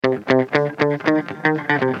Hello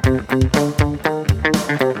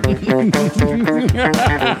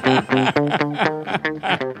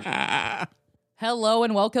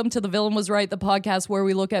and welcome to The Villain Was Right, the podcast where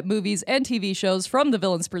we look at movies and TV shows from the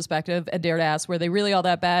villain's perspective and dare to ask, were they really all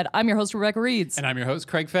that bad? I'm your host, Rebecca Reeds. And I'm your host,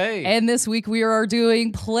 Craig Fay. And this week we are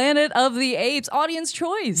doing Planet of the Apes, audience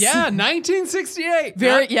choice. Yeah, 1968.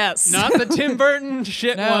 Yes. Not the Tim Burton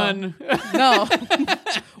shit one. No.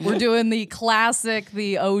 We're doing the classic,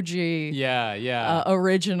 the OG. Yeah.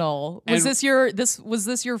 Original. Was this your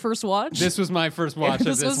first watch? This was my first watch of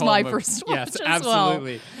this This was whole my movie. first watch Yes, as well.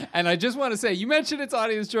 absolutely. And I just want to say, you mentioned it's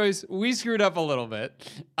audience choice. We screwed up a little bit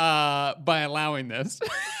by allowing this.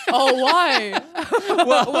 Oh, why?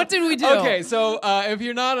 Well, what did we do? Okay, so if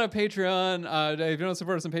you're not a Patreon, if you don't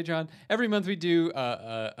support us on Patreon, every month we do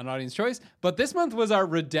an audience choice. But this month was our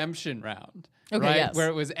redemption round. Okay, right? yes. Where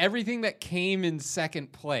it was everything that came in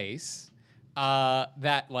second place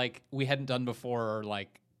that like we hadn't done before or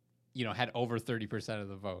like, had over 30% of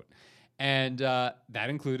the vote. And that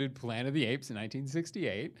included Planet of the Apes in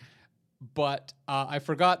 1968. But I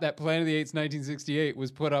forgot that Planet of the Apes 1968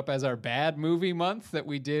 was put up as our bad movie month that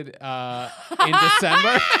we did in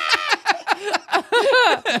December.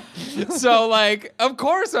 So, like, of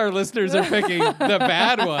course our listeners are picking the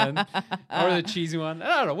bad one or the cheesy one.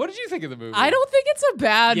 I don't know. What did you think of the movie? I don't think it's a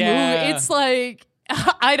bad Yeah. movie. It's like,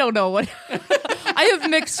 I don't know what. I have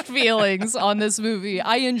mixed feelings on this movie.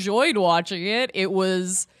 I enjoyed watching it. It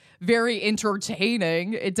was very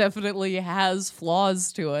entertaining. It definitely has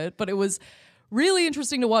flaws to it, but it was really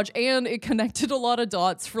interesting to watch, and it connected a lot of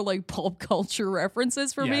dots for like pulp culture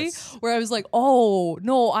references for me, where I was like, oh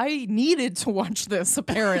no, I needed to watch this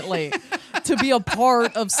apparently to be a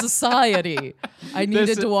part of society. I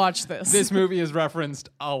needed to watch this. This movie is referenced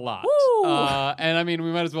a lot. And I mean,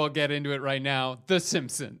 we might as well get into it right now. The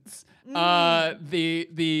Simpsons.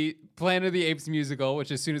 The Planet of the Apes musical, which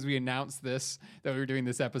as soon as we announced this, that we were doing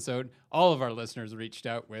this episode, all of our listeners reached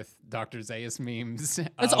out with Dr. Zaius memes.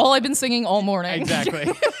 That's all I've been singing all morning.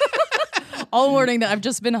 Exactly. All morning that I've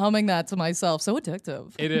just been humming that to myself. So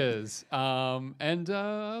addictive. It is. And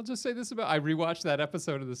I'll just say this I rewatched that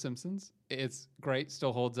episode of The Simpsons. It's great.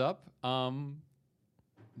 Still holds up. That's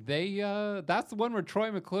the one where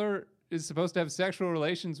Troy McClure is supposed to have sexual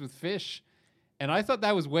relations with fish. And I thought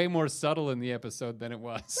that was way more subtle in the episode than it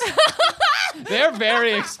was. They're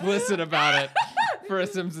very explicit about it for a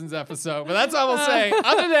Simpsons episode. But that's all we'll say.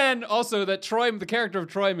 Other than also that the character of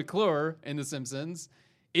Troy McClure in The Simpsons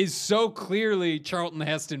is so clearly Charlton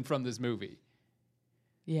Heston from this movie.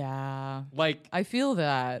 Yeah. Like, I feel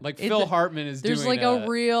that. Like Phil Hartman is there's doing like a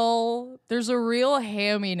real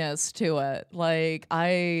hamminess to it. Like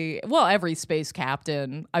every space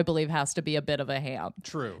captain, I believe, has to be a bit of a ham.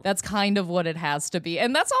 True. That's kind of what it has to be.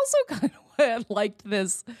 And that's also kind of why I liked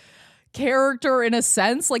this character in a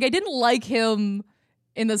sense. Like, I didn't like him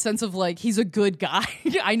in the sense of like, he's a good guy.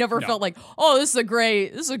 I never felt like, oh, this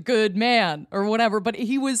is a good man or whatever. But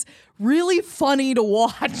he was really funny to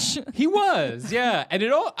watch. He was, yeah. And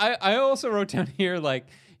I also wrote down here, like,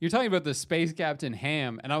 you're talking about the space captain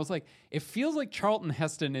ham. And I was like, it feels like Charlton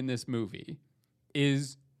Heston in this movie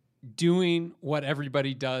is doing what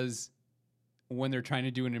everybody does when they're trying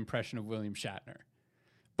to do an impression of William Shatner.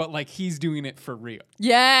 But like he's doing it for real.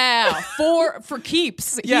 Yeah, for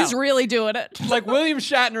keeps. Yeah. He's really doing it. Like William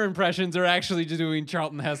Shatner impressions are actually just doing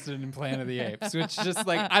Charlton Heston in Planet of the Apes, which just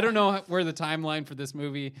like, I don't know where the timeline for this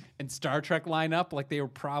movie and Star Trek line up. Like they were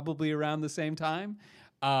probably around the same time.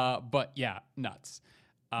 But yeah, nuts.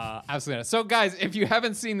 Absolutely nuts. So guys, if you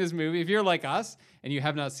haven't seen this movie, if you're like us and you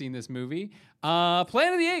have not seen this movie,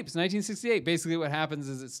 Planet of the Apes, 1968. Basically what happens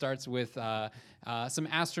is it starts with some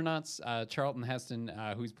astronauts, Charlton Heston,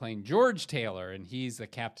 who's playing George Taylor, and he's the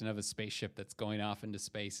captain of a spaceship that's going off into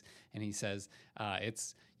space. And he says,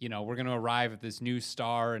 we're going to arrive at this new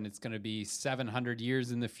star, and it's going to be 700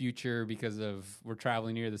 years in the future because we're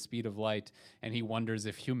traveling near the speed of light. And he wonders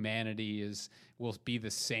if humanity will be the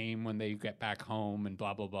same when they get back home, and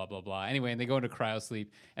blah, blah, blah, blah, blah. Anyway, and they go into cryosleep.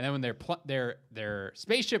 And then when their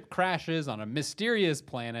spaceship crashes on a mysterious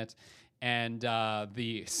planet, and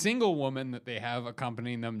the single woman that they have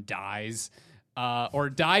accompanying them dies, or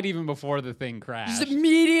died even before the thing crashed. Just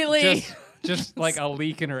immediately. Just like a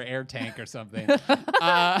leak in her air tank or something.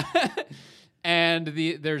 And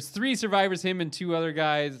there's 3 survivors, him and 2 other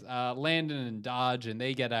guys, Landon and Dodge, and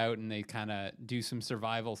they get out and they kind of do some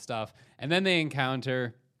survival stuff. And then they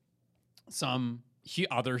encounter some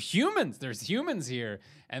other humans. There's humans here,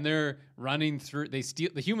 and they're running through. The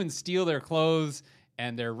humans steal their clothes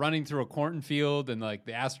and they're running through a cornfield, and like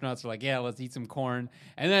the astronauts are like, yeah, let's eat some corn.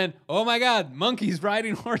 And then, oh my God, monkeys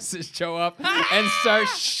riding horses show up and start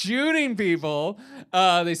shooting people.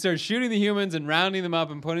 They start shooting the humans and rounding them up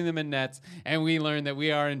and putting them in nets. And we learn that we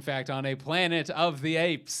are in fact on a planet of the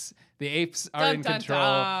apes. The apes are in control,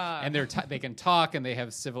 and they can talk, and they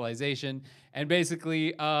have civilization. And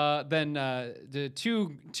basically, then the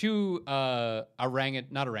two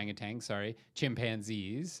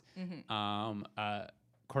chimpanzees,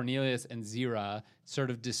 Cornelius and Zira, sort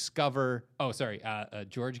of discover.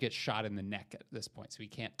 George gets shot in the neck at this point, so he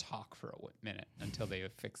can't talk for a minute until they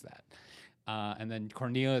fix that. And then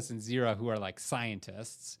Cornelius and Zira, who are like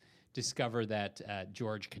scientists, discover that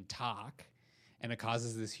George can talk. And it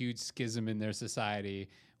causes this huge schism in their society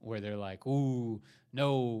where they're like, ooh,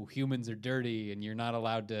 no, humans are dirty and you're not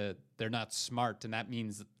allowed to, they're not smart. And that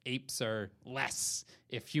means apes are less.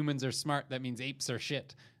 If humans are smart, that means apes are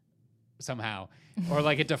shit somehow. Or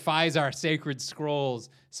like it defies our sacred scrolls.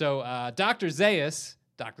 So Dr. Zaius,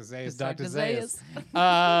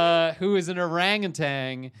 who is an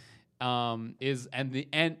orangutan, is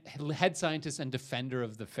and head scientist and defender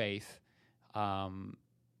of the faith,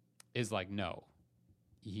 is like, no,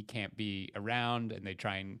 he can't be around, and they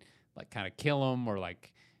try and like kind of kill him or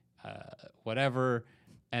like whatever,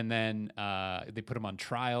 and then they put him on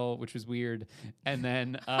trial, which was weird, and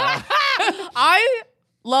then I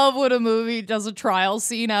love when a movie does a trial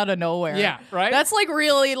scene out of nowhere. Yeah, right? That's like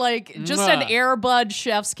really like just an Air Bud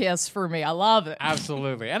chef's kiss for me. I love it.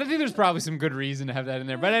 Absolutely. And I think there's probably some good reason to have that in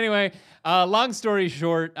there. But anyway, long story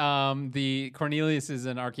short, the Cornelius is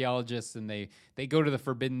an archaeologist, and they go to the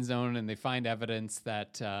Forbidden Zone, and they find evidence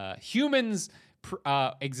that humans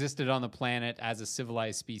existed on the planet as a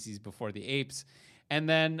civilized species before the apes. And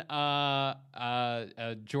then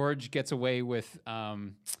George gets away with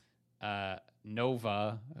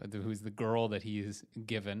Nova, who's the girl that he's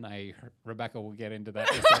given. Rebecca will get into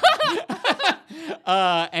that in a second.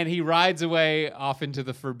 And he rides away off into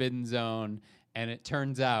the Forbidden Zone, and it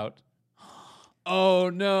turns out, oh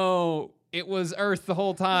no, it was Earth the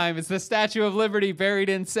whole time. It's the Statue of Liberty buried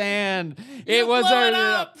in sand. It was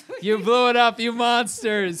Earth. You blew it up, you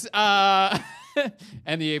monsters. And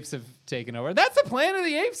the apes have taken over. That's the Planet of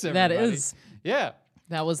the Apes, everybody. That is. Yeah.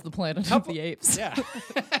 That was the Planet of the Apes. Yeah.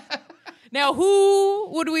 Now, who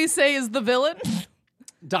would we say is the villain?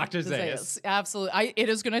 Dr. Zaius. Absolutely. It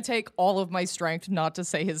is going to take all of my strength not to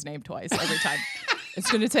say his name twice every time. It's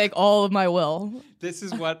going to take all of my will. This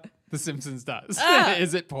is what The Simpsons does.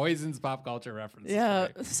 Is it poisons pop culture references? Yeah,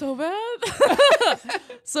 so bad.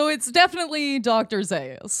 So it's definitely Dr.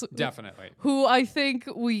 Zaius. Definitely. Who I think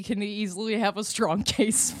we can easily have a strong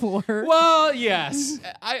case for. Well, yes.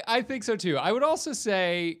 I think so too. I would also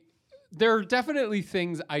say there are definitely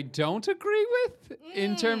things I don't agree with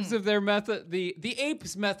in terms of their method, the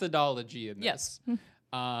apes' methodology in this. Yes.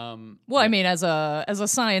 Well, I mean, as a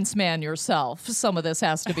science man yourself, some of this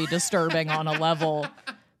has to be disturbing on a level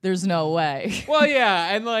there's no way. Well,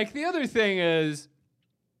 yeah, and like the other thing is,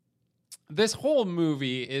 this whole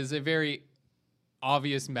movie is a very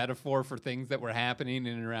obvious metaphor for things that were happening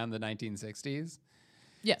in and around the 1960s.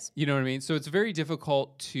 Yes. You know what I mean? So it's very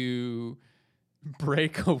difficult to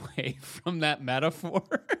break away from that metaphor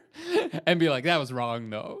and be like, that was wrong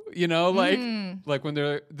though. You know, like when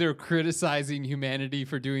they're criticizing humanity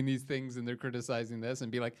for doing these things, and they're criticizing this,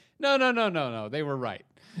 and be like, no, they were right.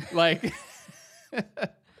 Like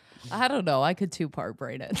I don't know. I could two-part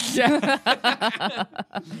brain it. Fair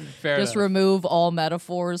Just enough. remove all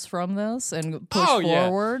metaphors from this and push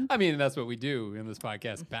forward. Yeah. I mean, that's what we do in this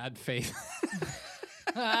podcast. Bad faith.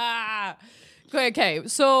 Okay,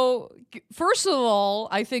 so first of all,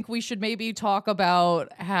 I think we should maybe talk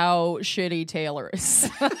about how shitty Taylor is.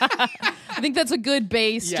 I think that's a good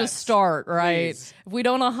base to start, right? Please. If we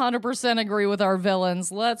don't 100% agree with our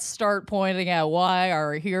villains, let's start pointing out why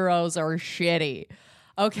our heroes are shitty.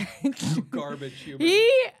 Okay. Garbage human.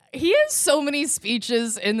 He has so many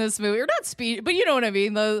speeches in this movie. Or not speech, but you know what I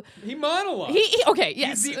mean. He monologues. Okay,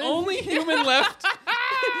 yes. He's the only human left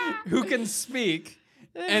who can speak.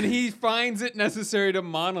 And he finds it necessary to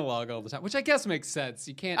monologue all the time, which I guess makes sense.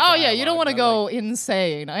 You can't. Oh yeah, you don't want to go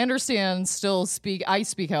insane. I understand. I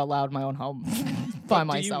speak out loud in my own home by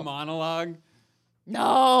myself. Do you monologue?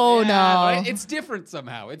 No. It's different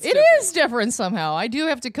somehow. It is different somehow. I do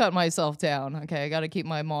have to cut myself down. Okay, I got to keep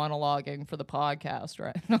my monologuing for the podcast,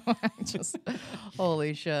 right? Just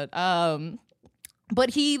holy shit.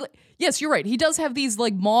 But yes, you're right. He does have these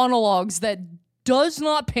like monologues that does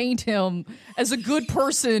not paint him as a good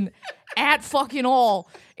person at fucking all.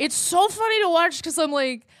 It's so funny to watch because I'm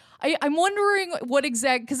like, I'm wondering what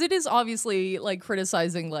exact, because it is obviously like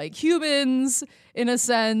criticizing like humans in a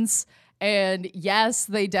sense. And yes,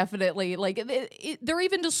 they definitely like they're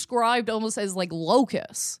even described almost as like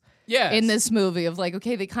locusts. Yes. In this movie of like,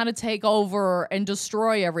 okay, they kind of take over and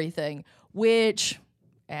destroy everything, which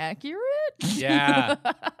accurate? Yeah.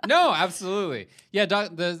 No, absolutely. Yeah.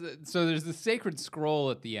 So there's the sacred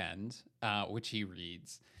scroll at the end, which he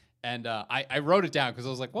reads. And I wrote it down because I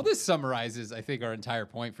was like, well, this summarizes, I think, our entire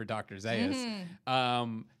point for Dr. Zaius,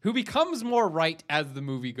 who becomes more right as the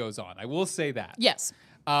movie goes on. I will say that. Yes.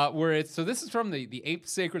 So this is from the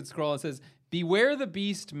Apes sacred scroll. It says, "Beware the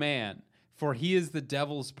beast man, for he is the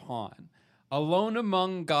devil's pawn. Alone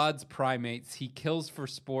among God's primates, he kills for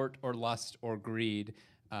sport or lust or greed."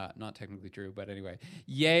 Not technically true, but anyway.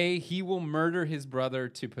 "Yea, he will murder his brother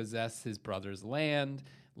to possess his brother's land.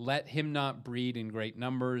 Let him not breed in great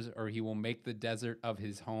numbers, or he will make the desert of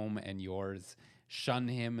his home and yours. Shun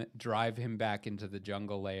him, drive him back into the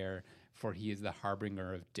jungle lair, for he is the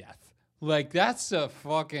harbinger of death." Like, that's a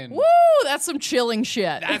fucking... Woo! That's some chilling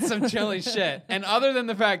shit. That's some chilling shit. And other than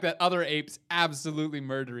the fact that other apes absolutely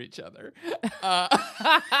murder each other.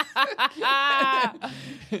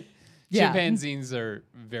 Chimpanzees are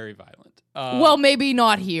very violent. Well, maybe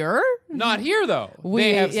not here. Not here, though.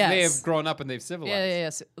 They have grown up and they've civilized.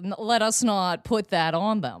 Yes. Let us not put that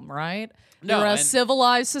on them, right? No, They're a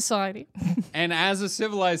civilized society. And as a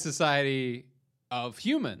civilized society of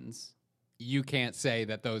humans, you can't say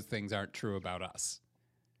that those things aren't true about us.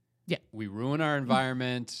 Yeah. We ruin our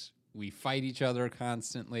environment. We fight each other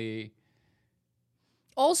constantly.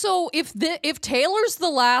 Also, if Taylor's the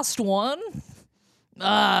last one,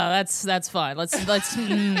 that's fine. Let's I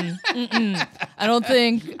don't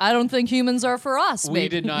think humans are for us. We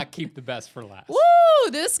did not keep the best for last. Woo,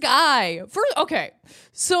 this guy. Okay.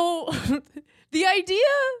 So the idea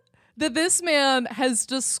that this man has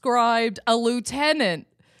described a lieutenant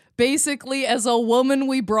basically as a woman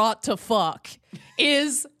we brought to fuck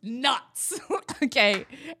is nuts. Okay.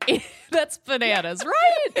 That's bananas,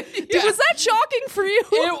 right? Yeah. Was that shocking for you?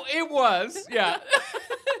 It was, yeah.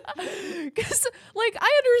 Because, like,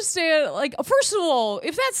 I understand, like, first of all,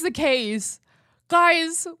 if that's the case,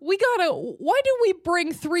 guys, why do we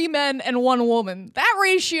bring 3 men and 1 woman? That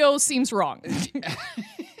ratio seems wrong.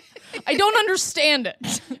 I don't understand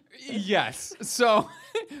it. Yes. So,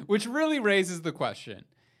 which really raises the question.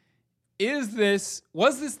 Was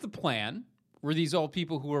this the plan? Were these all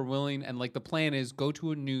people who are willing, and like the plan is go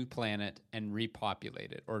to a new planet and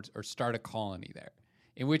repopulate it or start a colony there?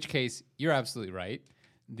 In which case, you're absolutely right.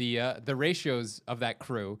 The ratios of that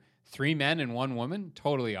crew, 3 men and 1 woman,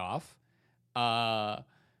 totally off. And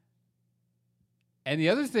the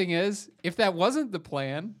other thing is, if that wasn't the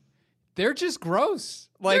plan, they're just gross.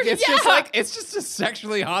 Like it's just a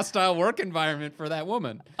sexually hostile work environment for that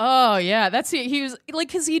woman. Oh yeah, that's it. He was like,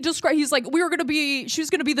 because he described, he's like, she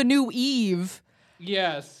was gonna be the new Eve.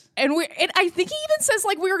 Yes. And I think he even says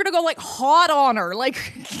like we were gonna go like hot on her, like.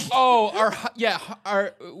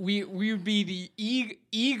 We would be the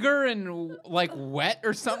eager and like wet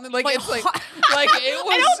or something like it's like hot. Like it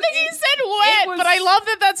was. I don't think he said wet, but I love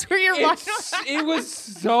that that's where you're. It was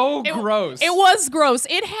so gross. It was gross.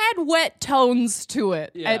 It had wet tones to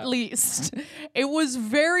it, Yeah. at least. It was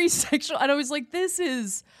very sexual, and I was like, this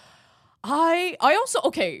is. I also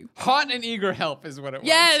okay. Hot and eager help is what it was.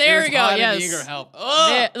 Yeah, there we go. Hot yes. and eager help.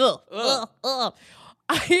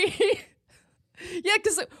 Yeah,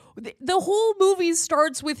 because the whole movie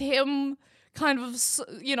starts with him kind of,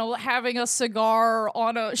 having a cigar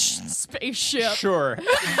on a spaceship. Sure.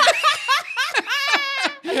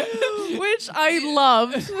 Which I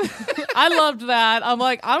loved. I loved that. I'm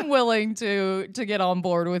like, I'm willing to get on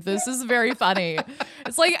board with this. This is very funny.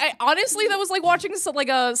 It's like, honestly, that was like watching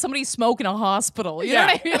somebody smoke in a hospital. You know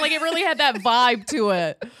what I mean? Like, it really had that vibe to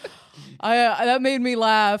it. That made me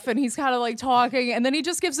laugh. And he's kind of like talking, and then he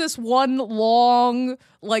just gives this one long,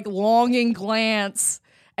 like longing glance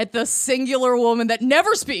at the singular woman that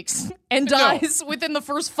never speaks and dies within the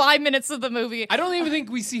first 5 minutes of the movie. I don't even think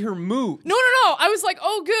we see her move. No. I was like,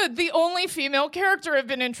 oh, good. The only female character I've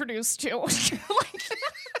been introduced to.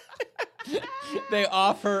 They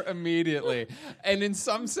off her immediately. And in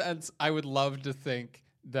some sense, I would love to think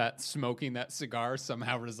that smoking that cigar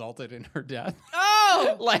somehow resulted in her death.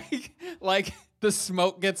 Oh! like the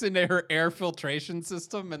smoke gets into her air filtration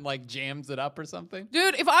system and like jams it up or something.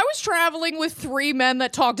 Dude, if I was traveling with 3 men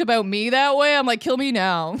that talked about me that way, I'm like, kill me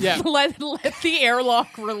now. Yeah. let the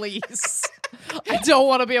airlock release. I don't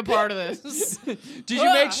want to be a part of this. Did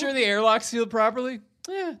you make sure the airlock sealed properly?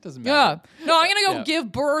 Doesn't Yeah. matter. No, I'm going to go Yeah.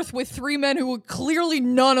 give birth with 3 men who clearly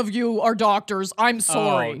none of you are doctors. I'm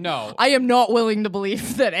sorry. Oh, no. I am not willing to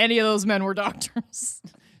believe that any of those men were doctors.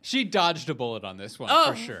 She dodged a bullet on this one,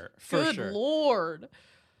 Oh, for sure. For good sure. Lord.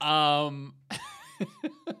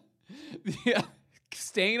 Yeah,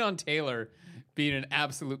 staying on Taylor being an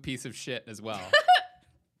absolute piece of shit as well.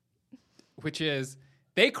 Which is,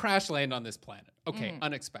 they crash land on this planet. Okay,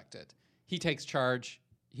 unexpected. He takes charge.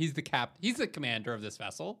 He's the He's the commander of this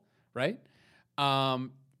vessel, right?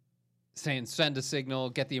 Saying send a signal,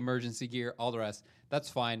 get the emergency gear, all the rest. That's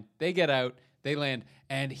fine. They get out, they land,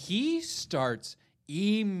 and he starts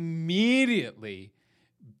immediately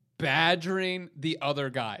badgering the other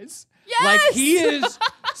guys. Yes! Like, he is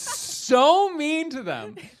so mean to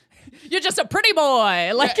them. You're just a pretty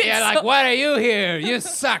boy. Like, Yeah, like, what are you here? You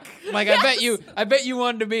suck. Like, Yes. I bet you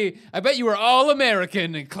wanted to be, I bet you were all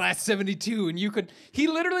American in class 72 and you could, he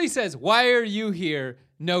literally says, why are you here?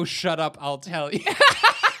 No, shut up, I'll tell you.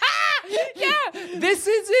 Yeah. This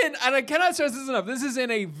is in, and I cannot stress this enough, this is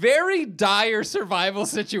in a very dire survival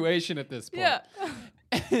situation at this point.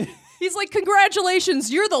 Yeah. He's like,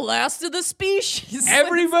 congratulations, you're the last of the species.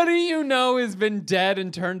 Everybody you know has been dead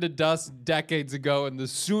and turned to dust decades ago, and the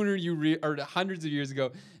sooner you or hundreds of years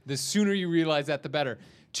ago, the sooner you realize that, the better.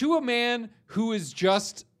 To a man who has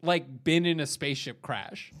just like been in a spaceship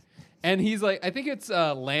crash, and he's like, I think it's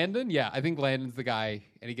Landon. Yeah, I think Landon's the guy,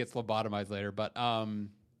 and he gets lobotomized later. But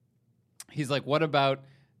he's like, what about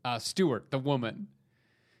Stuart, the woman?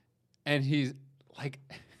 And he's like.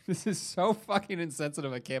 This is so fucking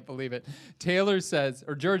insensitive. I can't believe it.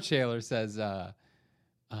 George Taylor says, well,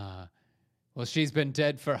 she's been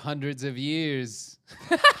dead for hundreds of years.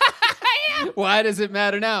 Why does it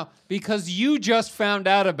matter now? Because you just found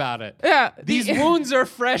out about it. Yeah. These wounds are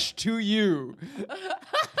fresh to you.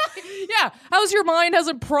 Yeah. How's your mind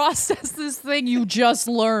hasn't processed this thing you just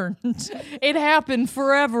learned? It happened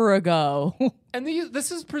forever ago. And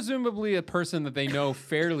this is presumably a person that they know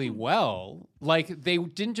fairly well. Like, they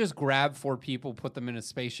didn't just grab 4 people, put them in a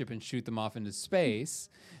spaceship, and shoot them off into space.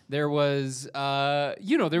 There was,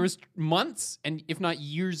 there was months and if not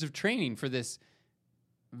years of training for this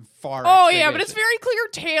far. Oh, yeah, but it's very clear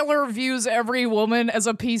Taylor views every woman as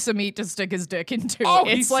a piece of meat to stick his dick into. Oh,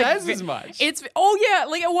 it's he says as much. Yeah,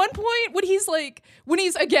 like at one point when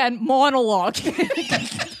he's again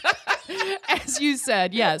monologuing. As you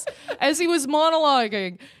said, yes. As he was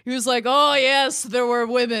monologuing, he was like, oh, yes, there were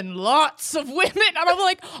women, lots of women. And I'm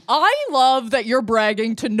like, I love that you're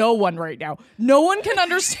bragging to no one right now. No one can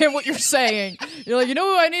understand what you're saying. You're like, you know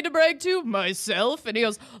who I need to brag to? Myself. And he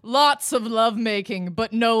goes, lots of lovemaking,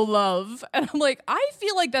 but no love. And I'm like, I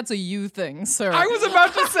feel like that's a you thing, sir. I was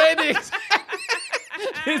about to say the exact.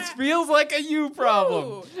 This feels like a you problem.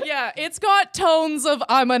 Ooh, yeah, it's got tones of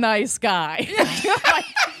I'm a nice guy.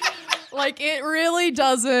 Like, it really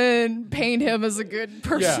doesn't paint him as a good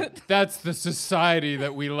person. Yeah, that's the society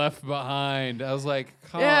that we left behind. I was like,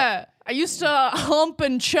 yeah, I used to hump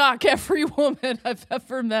and chuck every woman I've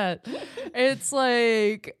ever met. It's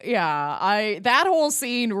like, yeah, that whole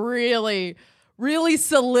scene really, really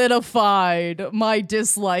solidified my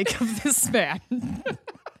dislike of this man.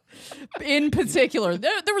 In particular,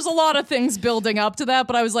 there was a lot of things building up to that,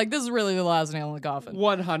 but I was like, this is really the last nail in the coffin.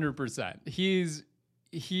 100%.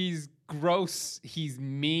 He's gross. He's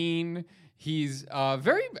mean. He's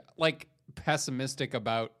very like pessimistic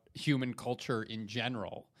about human culture in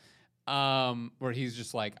general. Where he's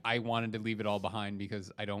just like, I wanted to leave it all behind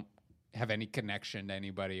because I don't have any connection to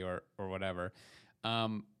anybody or whatever.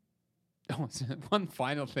 One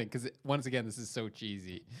final thing, because once again, this is so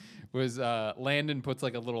cheesy, was Landon puts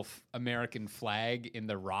like a little American flag in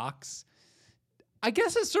the rocks. I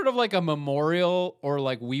guess it's sort of like a memorial or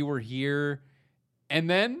like we were here. And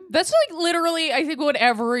then that's like literally, I think what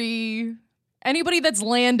anybody that's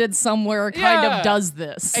landed somewhere kind of does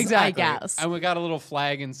this. Exactly. I guess. And we got a little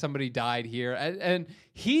flag and somebody died here. And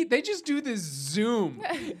they just do this zoom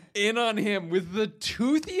in on him with the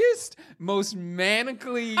toothiest, most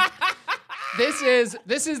manically. This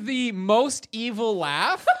is the most evil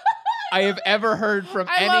laugh I have ever heard from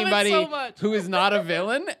anybody who is not a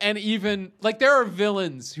villain. And even like there are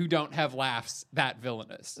villains who don't have laughs that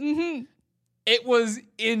villainous. Mm-hmm. It was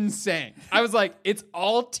insane. I was like, it's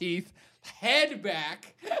all teeth, head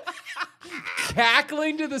back,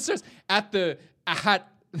 cackling to the stars at the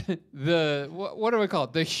what do I call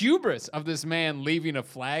it? The hubris of this man leaving a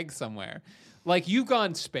flag somewhere. Like, you've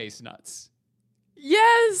gone space nuts.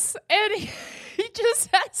 Yes, and he just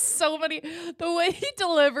has so many. The way he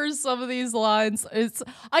delivers some of these lines,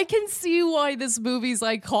 I can see why this movie's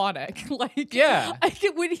iconic. Like, Yeah.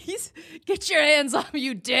 when he's "Get your hands off me,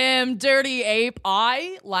 you damn dirty ape,"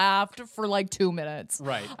 I laughed for like 2 minutes.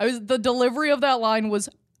 Right. The delivery of that line was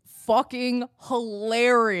fucking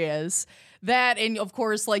hilarious. That, and of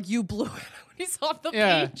course, like, you blew it when he's off the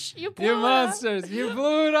beach. You blew You it up. monsters. You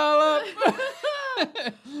blew it all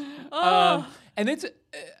up. And it's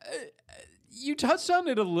you touched on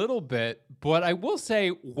it a little bit, but I will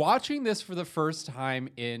say, watching this for the first time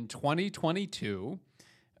in 2022,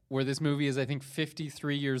 where this movie is, I think,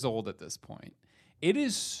 53 years old at this point, it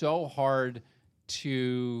is so hard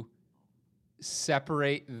to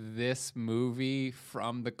separate this movie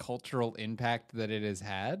from the cultural impact that it has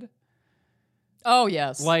had. Oh,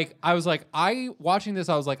 yes. Like, I was like, watching this,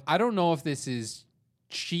 I was like, I don't know if this is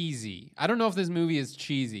cheesy. I don't know if this movie is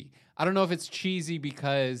cheesy. I don't know if it's cheesy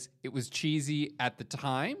because it was cheesy at the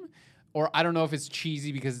time, or I don't know if it's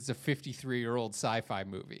cheesy because it's a 53-year-old sci-fi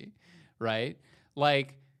movie, right?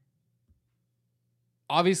 Like,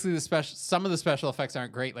 obviously some of the special effects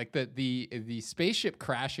aren't great. Like the spaceship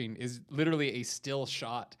crashing is literally a still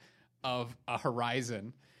shot of a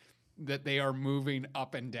horizon that they are moving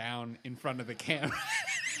up and down in front of the camera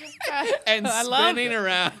and spinning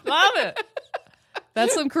around. Love it.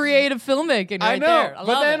 That's some creative filmmaking right there. I but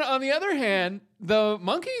love then it. on the other hand, the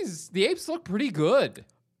apes look pretty good.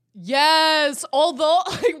 Yes, although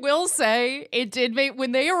I will say it did make,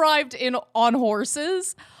 when they arrived on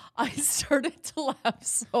horses, I started to laugh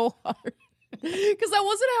so hard because that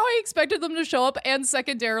wasn't how I expected them to show up, and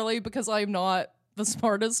secondarily because I'm not the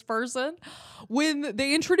smartest person. When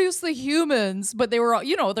they introduced the humans, but they were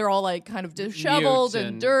all, they're all like kind of disheveled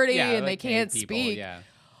and dirty, and they can't speak. Yeah.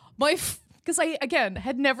 Because I, again,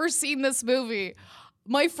 had never seen this movie.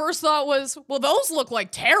 My first thought was, well, those look like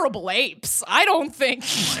terrible apes. I don't think.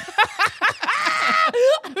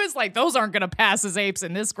 I was like, those aren't going to pass as apes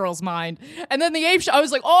in this girl's mind. And then the ape, I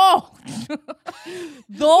was like, oh,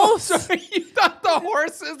 those. Sorry, you thought the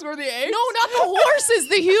horses were the apes? No, not the horses,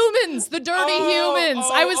 the humans, the dirty humans.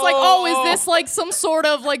 I was like, is this like some sort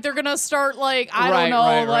of like they're going to start like, I don't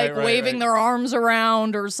know, waving their arms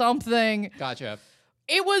around or something. Gotcha.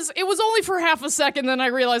 It was only for half a second, then I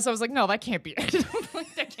realized I was like, no, that can't be it.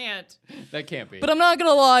 That can't. That can't be. But I'm not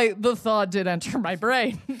going to lie, the thought did enter my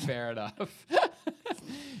brain. Fair enough.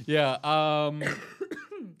 Yeah.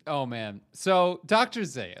 Oh, man. So, Dr.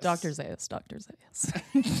 Zaius. Dr. Zaius.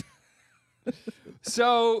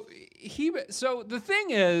 So the thing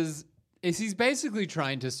is he's basically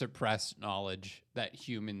trying to suppress knowledge that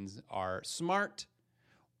humans are smart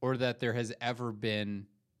or that there has ever been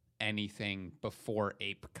anything before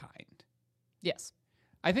ape kind. Yes.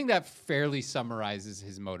 I think that fairly summarizes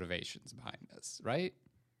his motivations behind this, right?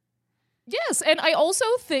 Yes, and I also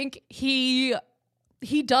think he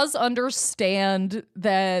does understand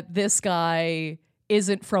that this guy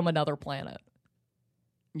isn't from another planet.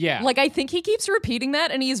 Yeah. Like, I think he keeps repeating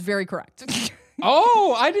that, and he is very correct.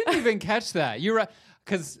 Oh, I didn't even catch that. You're right.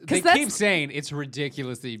 Because they keep saying it's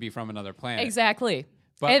ridiculous that you'd be from another planet. Exactly.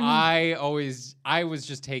 But and I was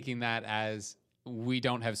just taking that as we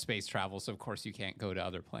don't have space travel, so of course you can't go to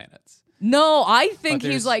other planets. No, I think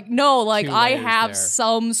he's like, no, like I have there.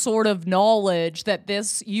 some sort of knowledge that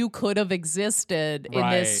you could have existed in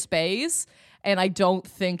Right. this space, and I don't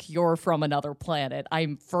think you're from another planet.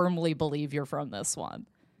 I firmly believe you're from this one.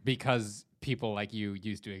 Because people like you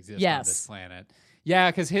used to exist on Yes. this planet.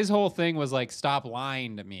 Yeah, because his whole thing was like, stop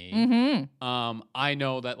lying to me. Mm-hmm. I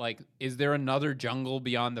know that, like, is there another jungle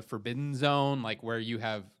beyond the Forbidden Zone, like where you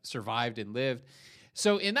have survived and lived?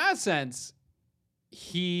 So in that sense,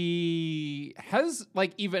 he has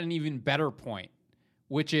like an even better point,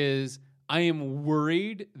 which is I am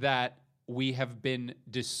worried that we have been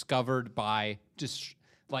discovered by just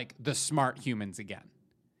like the smart humans again.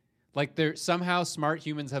 Like somehow smart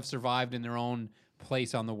humans have survived in their own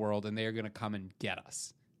place on the world, and they are going to come and get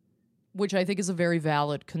us. Which I think is a very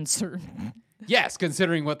valid concern. Yes,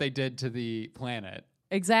 considering what they did to the planet.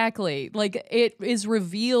 Exactly. Like, it is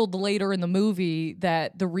revealed later in the movie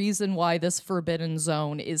that the reason why this Forbidden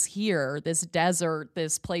Zone is here, this desert,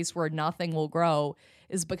 this place where nothing will grow,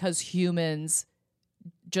 is because humans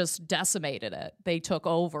just decimated it. They took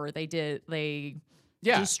over. They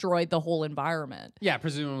destroyed the whole environment. Yeah,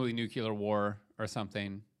 presumably nuclear war or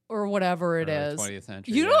something. Or whatever it is. 20th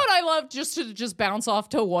century. You know what I love, just to bounce off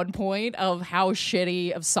to one point of how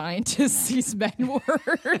shitty of scientists these men were.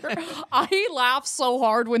 I laughed so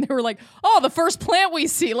hard when they were like, oh, the first plant we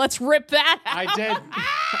see, let's rip that out.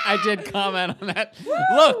 I did comment on that.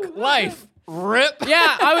 Look, life. Rip.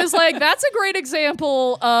 Yeah, I was like, that's a great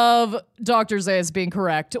example of Dr. Zayas being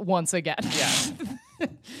correct once again. Yeah.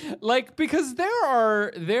 Like, because there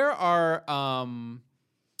are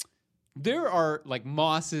like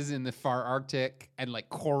mosses in the far Arctic and like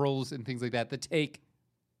corals and things like that take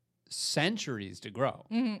centuries to grow,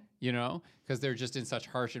 you know, because they're just in such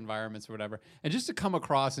harsh environments or whatever. And just to come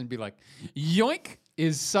across and be like, yoink,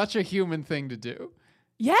 is such a human thing to do.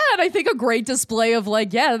 Yeah, and I think a great display of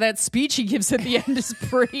like, yeah, that speech he gives at the end is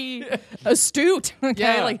pretty astute. Okay,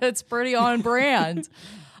 Yeah. like that's pretty on brand.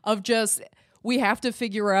 Of just, we have to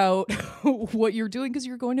figure out what you're doing because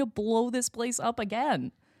you're going to blow this place up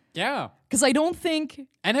again. Yeah. Because I don't think,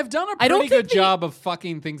 And have done a I don't pretty good think job of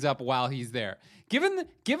fucking things up while he's there. Given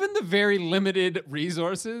the very limited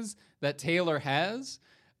resources that Taylor has,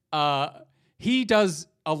 he does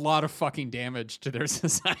a lot of fucking damage to their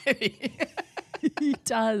society. he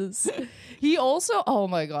does. He also, oh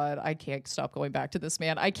my God, I can't stop going back to this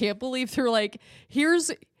man. I can't believe they're like,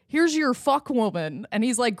 here's your fuck woman. And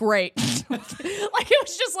he's like, great. Like it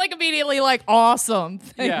was just like immediately like, awesome.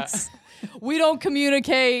 Thanks. Yeah. We don't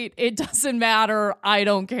communicate. It doesn't matter. I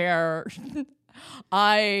don't care.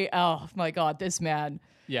 Oh my God, this man.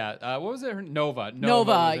 Yeah. What was it? Nova.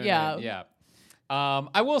 Nova, was her yeah. name. Yeah.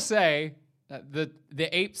 I will say the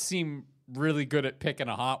apes seem really good at picking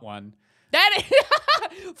a hot one. That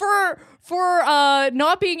for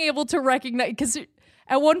not being able to recognize, because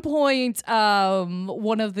at one point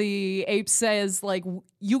one of the apes says like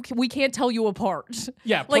we can't tell you apart.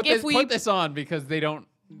 Yeah, like put this on because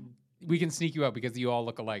we can sneak you out because you all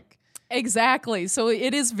look alike. Exactly. So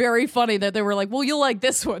it is very funny that they were like, well, you'll like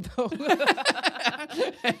this one though.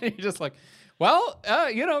 And you're just like, well,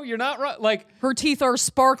 you're not right. Like, her teeth are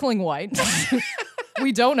sparkling white.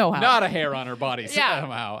 We don't know how. not a hair on her body Yeah.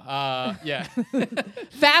 somehow. Yeah.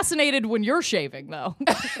 Fascinated when you're shaving though.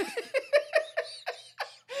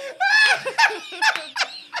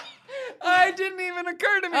 I didn't even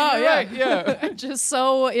occur to me. Oh You're yeah, right. Yeah. Just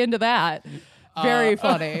so into that. Very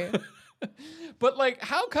funny. But like,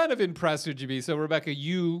 how kind of impressed would you be? So Rebecca,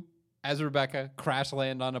 you as Rebecca crash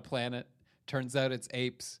land on a planet. Turns out it's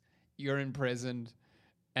apes. You're imprisoned,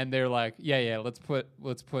 and they're like, yeah, let's put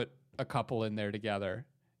a couple in there together,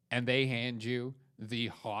 and they hand you the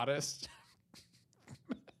hottest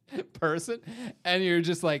person, and you're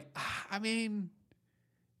just like, I mean,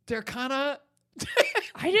 they're kind of.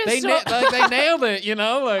 I just they nailed it, you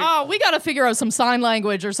know. Like, oh, we got to figure out some sign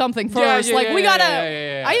language or something first. We gotta.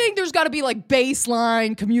 Yeah. I think there's got to be like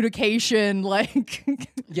baseline communication. Like,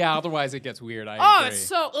 yeah. Otherwise, it gets weird. I agree. it's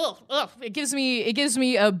so ugh. It gives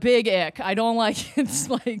me a big ick. I don't like it. It's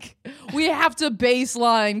like we have to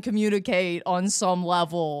baseline communicate on some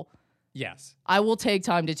level. Yes. I will take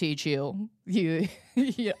time to teach you.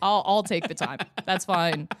 I'll take the time. That's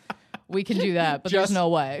fine. We can do that, but there's no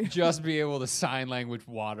way. Just be able to sign language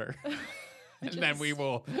water. And then we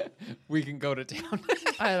can go to town.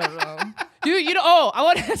 I don't know. Dude, I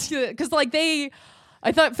want to ask you, because like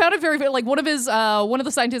found it very, like one of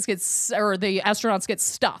the scientists or the astronauts gets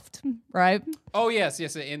stuffed, right? Oh, yes.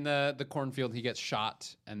 In the cornfield, he gets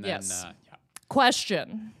shot. And then, Yes.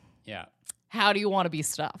 Question. Yeah. How do you want to be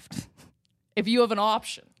stuffed? If you have an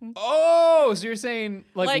option. Oh, so you're saying,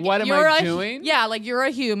 like what am I doing? Yeah, like you're a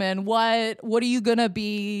human. What are you going to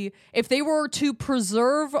be? If they were to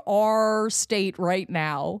preserve our state right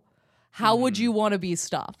now, how would you want to be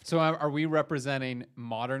stuffed? So are we representing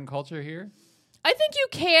modern culture here? I think you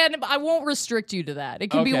can, but I won't restrict you to that.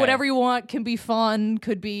 It can be Okay. whatever you want, can be fun,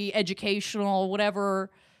 could be educational,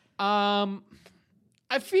 whatever. I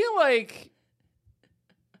feel like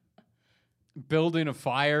building a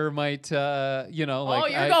fire might, you're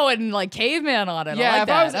going like caveman on it. Yeah, I like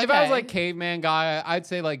that. if I was Okay. like caveman guy, I'd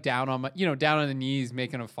say like down on the knees,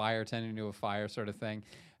 making a fire, tending to a fire sort of thing.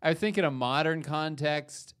 I think in a modern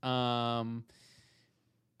context, I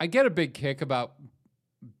get a big kick about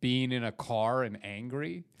being in a car and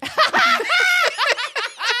angry.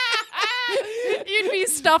 You'd be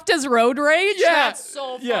stuffed as road rage? Yeah. That's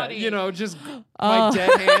so funny. Yeah, just my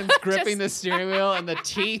dead hands gripping the steering wheel and the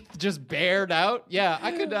teeth just bared out. Yeah,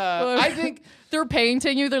 I could, I think... They're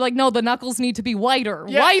painting you. They're like, no, the knuckles need to be whiter.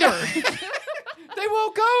 Yeah. Whiter. They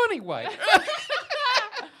won't go anyway.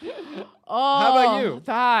 Oh, how about you?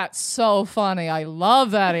 That's so funny. I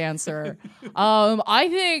love that answer. I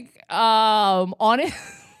think,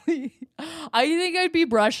 honestly, I think I'd be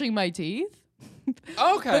brushing my teeth.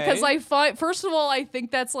 Okay. Because I find, first of all, I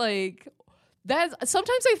think that's like,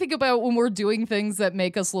 sometimes I think about when we're doing things that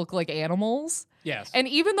make us look like animals. Yes. And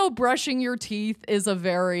even though brushing your teeth is a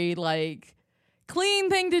very like clean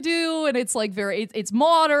thing to do, and it's like it's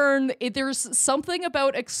modern. There's something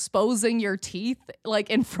about exposing your teeth like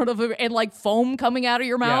in front of it and like foam coming out of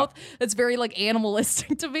your mouth that's very like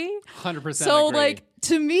animalistic to me. 100%. So agree. like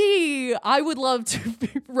to me, I would love to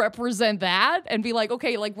represent that and be like,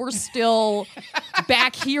 okay, like we're still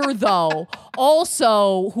back here though.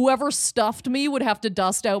 Also, whoever stuffed me would have to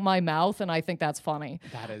dust out my mouth, and I think that's funny.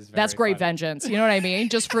 That's great funny. vengeance. You know what I mean?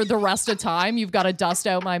 Just for the rest of time, you've got to dust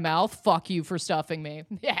out my mouth. Fuck you for stuffing me.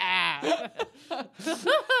 Yeah.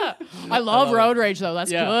 I love road rage though. That's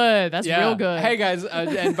good. That's real good. Hey guys,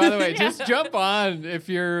 and by the way, just jump on if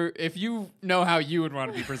you know how you would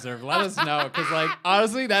want to be preserved. Let us know, because like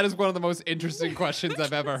honestly, that is one of the most interesting questions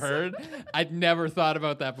I've ever heard. I'd never thought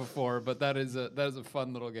about that before, but that is a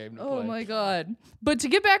fun little game to play. Oh my god! But to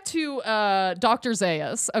get back to Dr.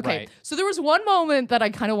 Zaius, okay. Right. So there was one moment that I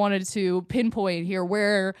kind of wanted to pinpoint here,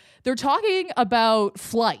 where they're talking about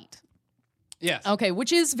flight. Yes. Okay,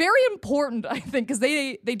 which is very important, I think, because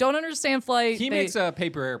they don't understand flight. He makes a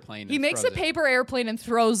paper airplane. He makes a paper airplane and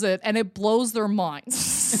throws it, and it blows their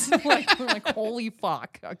minds. like, holy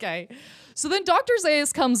fuck. Okay. So then Dr.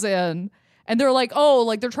 Zaius comes in, and they're like, oh,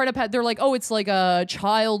 like they're trying to they're like, oh, it's like a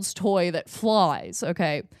child's toy that flies.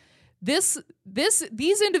 Okay. These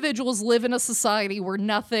individuals live in a society where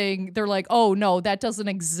they're like, oh no, that doesn't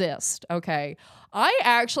exist. Okay. I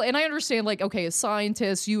understand, like, okay, as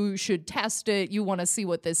scientists, you should test it. You want to see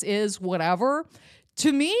what this is, whatever.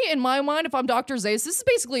 To me, in my mind, if I'm Dr. Zaius, this is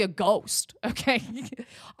basically a ghost, okay?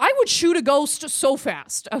 I would shoot a ghost so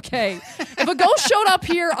fast, okay? If a ghost showed up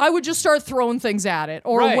here, I would just start throwing things at it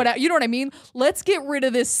or whatever. You know what I mean? Let's get rid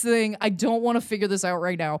of this thing. I don't want to figure this out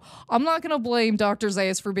right now. I'm not going to blame Dr.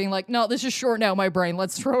 Zaius for being like, no, this is shorting out my brain.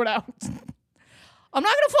 Let's throw it out. I'm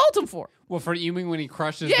not going to fault him for it. You mean when he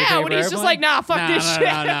crushes the paper when he's just airplane? like, nah, fuck this shit.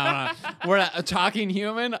 No. We're not a talking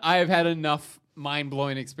human. I have had enough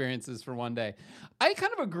mind-blowing experiences for one day. I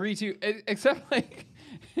kind of agree to, except like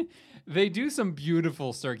they do some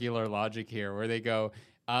beautiful circular logic here where they go,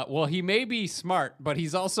 well, he may be smart, but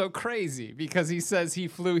he's also crazy because he says he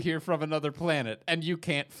flew here from another planet and you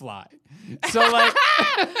can't fly. So like,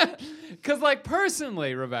 because like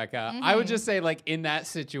personally, Rebecca, I would just say like in that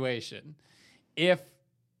situation, if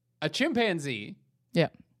a chimpanzee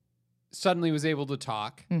suddenly was able to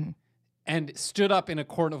talk and stood up in a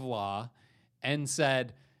court of law and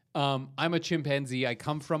said, I'm a chimpanzee. I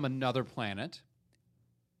come from another planet.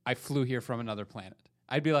 I flew here from another planet.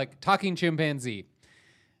 I'd be like, talking chimpanzee.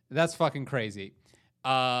 That's fucking crazy.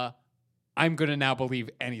 I'm going to now believe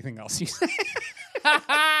anything else you say.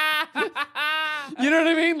 You know what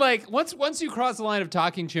I mean? Like, once you cross the line of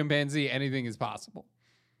talking chimpanzee, anything is possible.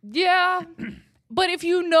 Yeah. But if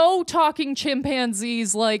you know talking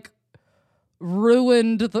chimpanzees, like,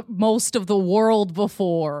 ruined most of the world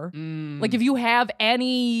before, like, if you have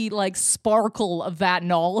any, like, sparkle of that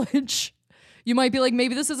knowledge, you might be like,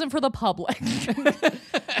 maybe this isn't for the public.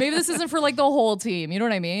 Maybe this isn't for, like, the whole team. You know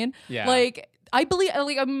what I mean? Yeah. Like,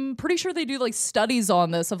 I'm pretty sure they do, like, studies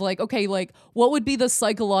on this of, like, okay, like, what would be the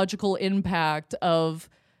psychological impact of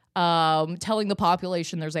telling the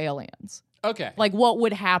population there's aliens? Okay. Like, what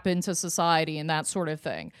would happen to society and that sort of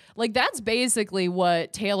thing. Like, that's basically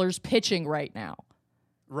what Taylor's pitching right now.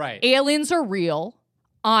 Right. Aliens are real.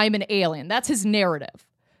 I'm an alien. That's his narrative.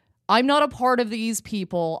 I'm not a part of these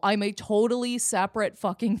people. I'm a totally separate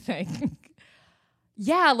fucking thing.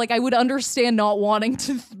 Yeah, like, I would understand not wanting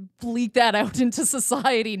to leak that out into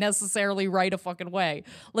society necessarily right a fucking way.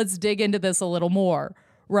 Let's dig into this a little more,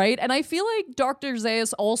 right? And I feel like Dr.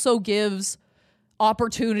 Zaius also gives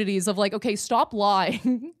opportunities of like, okay, stop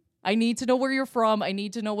lying. I need to know where you're from. I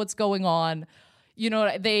need to know what's going on. You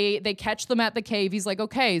know, they catch them at the cave. He's like,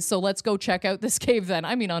 okay, so let's go check out this cave then.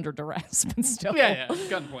 I mean, under duress, but still. Yeah,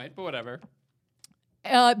 gunpoint, but whatever.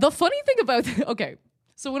 The funny thing about, okay,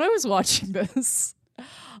 so when I was watching this,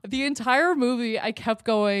 the entire movie, I kept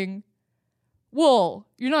going, well,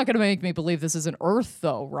 you're not going to make me believe this isn't Earth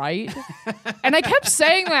though, right? And I kept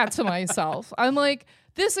saying that to myself. I'm like,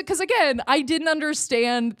 this, because again, I didn't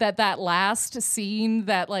understand that last scene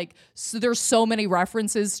that like, so there's so many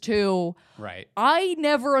references to. Right. I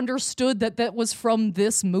never understood that was from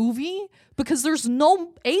this movie because there's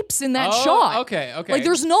no apes in that shot. Okay. Like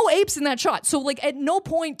there's no apes in that shot. So like at no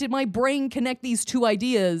point did my brain connect these two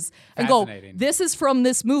ideas and go, this is from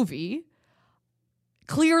this movie.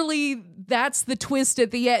 Clearly that's the twist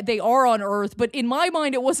at the end. They are on Earth, but in my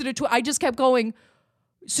mind it wasn't a twist. I just kept going,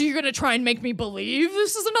 so you're gonna try and make me believe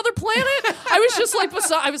this is another planet? I was just like,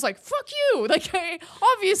 I was like, fuck you. Like,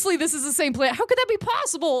 obviously this is the same planet. How could that be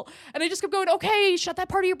possible? And I just kept going, okay, shut that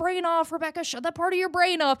part of your brain off, Rebecca. Shut that part of your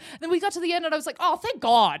brain off. And then we got to the end and I was like, oh, thank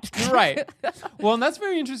God. Right. Well, and that's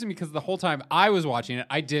very interesting because the whole time I was watching it,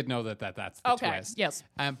 I did know that's the twist. Yes.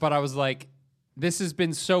 But I was like, this has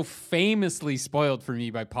been so famously spoiled for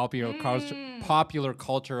me by popular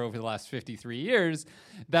culture over the last 53 years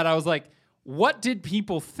that I was like, what did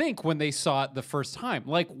people think when they saw it the first time?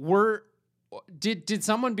 Like, did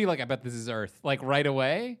someone be like, I bet this is Earth, like right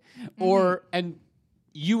away? Or, and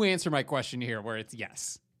you answer my question here where it's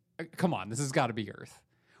yes. Come on, this has got to be Earth.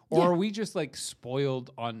 Or are we just like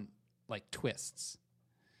spoiled on like twists?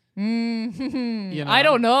 You know? I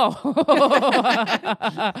don't know.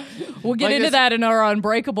 We'll get into that in our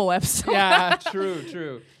Unbreakable episode. Yeah,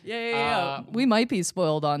 true. Yeah. We might be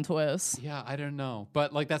spoiled on twists. Yeah, I don't know.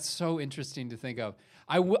 But like that's so interesting to think of.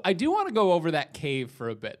 I do want to go over that cave for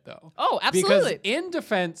a bit though. Oh, absolutely. Because in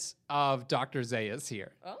defense of Dr. Zaius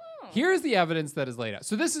here, here's the evidence that is laid out.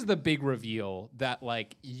 So this is the big reveal that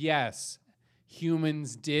like, yes,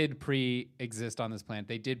 humans did pre-exist on this planet.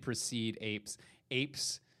 They did precede apes.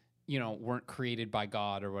 Apes, weren't created by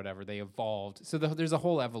God or whatever. They evolved. So there's a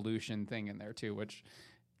whole evolution thing in there too, which,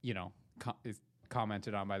 is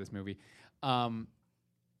commented on by this movie.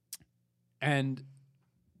 And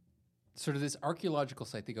sort of this archaeological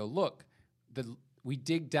site, they go, look, we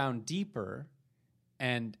dig down deeper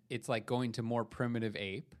and it's like going to more primitive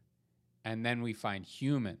ape. And then we find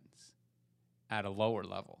humans at a lower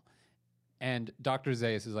level. And Dr.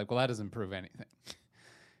 Zaius is like, well, that doesn't prove anything.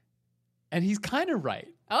 And he's kind of right.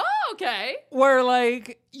 Oh, okay. Where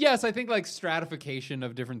like, yes, I think like stratification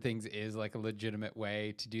of different things is like a legitimate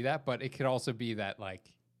way to do that. But it could also be that like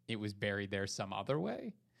it was buried there some other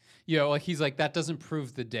way. Like he's like, that doesn't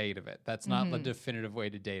prove the date of it. That's not the definitive way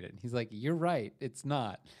to date it. And he's like, you're right. It's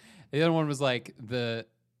not. The other one was like the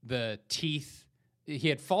teeth. He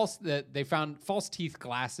had they found false teeth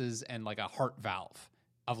glasses and like a heart valve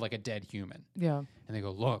of like a dead human. Yeah. And they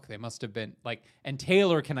go, look, they must have been like, and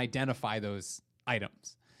Taylor can identify those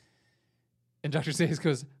items. And Dr. Zaius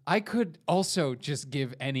goes, I could also just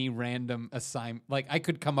give any random assignment. Like I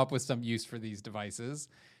could come up with some use for these devices.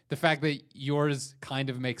 The fact that yours kind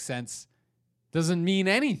of makes sense doesn't mean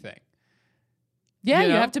anything. Yeah,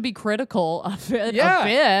 you have to be critical of it a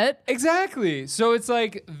bit. Exactly. So it's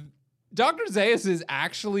like Dr. Zaius is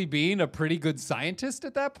actually being a pretty good scientist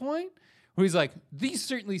at that point. Where he's like, these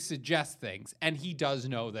certainly suggest things, and he does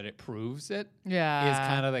know that it proves it. Yeah, is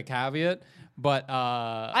kind of the caveat. But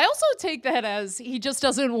I also take that as he just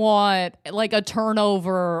doesn't want like a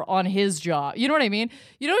turnover on his job. You know what I mean?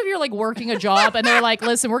 If you're like working a job and they're like,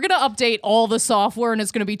 listen, we're gonna update all the software and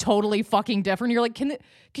it's gonna be totally fucking different. You're like, can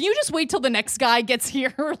you just wait till the next guy gets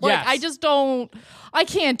here? Like, yes. I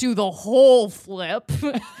can't do the whole flip.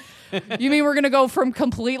 You mean we're going to go from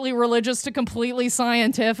completely religious to completely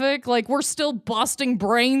scientific? Like, we're still busting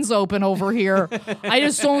brains open over here. I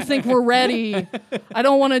just don't think we're ready. I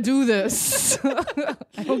don't want to do this.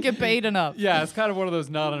 I don't get paid enough. Yeah, it's kind of one of those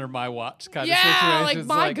not under my watch kind of situations. Yeah, like,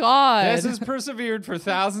 my God. This has persevered for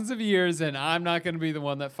thousands of years, and I'm not going to be the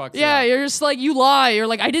one that fucks it Yeah, up. you're just like, you lie. You're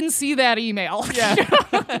like, I didn't see that email. Yeah.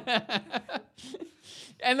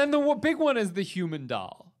 And then the big one is the human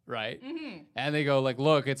doll. Right? Mm-hmm. And they go like,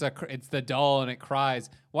 look, it's the doll and it cries.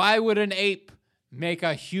 Why would an ape make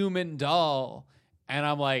a human doll? And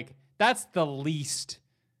I'm like, that's the least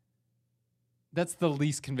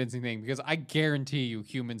convincing thing because I guarantee you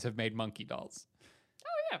humans have made monkey dolls.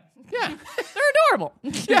 Oh, Yeah. They're adorable.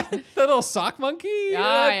 Yeah. The little sock monkey thing,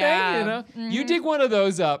 Mm-hmm. You dig one of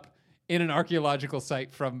those up in an archaeological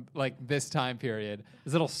site from like this time period,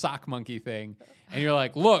 this little sock monkey thing. And you're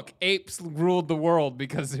like, look, apes ruled the world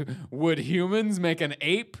because would humans make an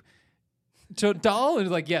ape doll? And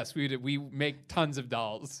it's like, yes, we did. We make tons of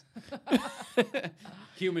dolls.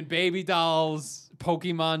 Human baby dolls,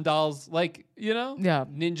 Pokemon dolls, like, Yeah.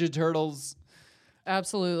 Ninja Turtles.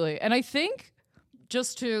 Absolutely. And I think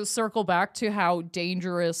just to circle back to how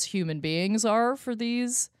dangerous human beings are for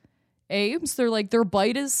these apes, they're like, their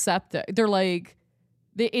bite is septic. They're like,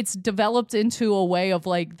 it's developed into a way of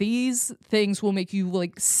like, these things will make you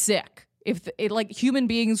like sick. Like human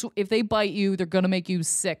beings, if they bite you, they're going to make you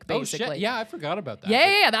sick, basically. Oh, shit. Yeah, I forgot about that.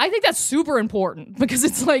 Yeah. I think that's super important because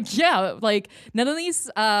it's like, like none of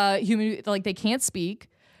these human, like they can't speak.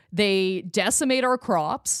 They decimate our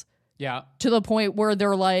crops. Yeah. To the point where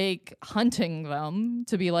they're like hunting them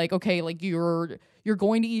to be like, okay, like you're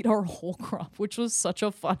going to eat our whole crop, which was such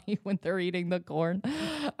a funny when they're eating the corn.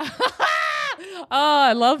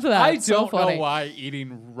 I love that. I It's so don't know funny. why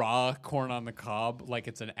eating raw corn on the cob like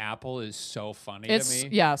it's an apple is so funny to me.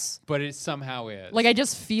 Yes. But it somehow is. Like, I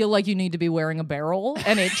just feel like you need to be wearing a barrel,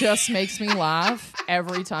 and it just makes me laugh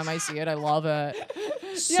every time I see it. I love it.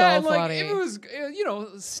 So and like funny. if it was,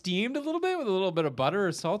 steamed a little bit with a little bit of butter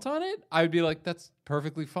or salt on it, I would be like, that's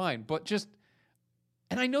perfectly fine. But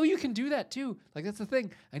and I know you can do that too. Like, that's the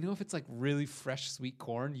thing. I know if it's like really fresh, sweet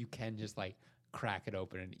corn, you can just like crack it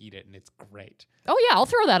open and eat it, and it's great. Oh, yeah, I'll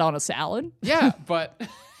throw that on a salad. Yeah, but,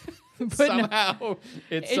 But somehow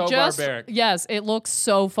it's it so just, barbaric. Yes, it looks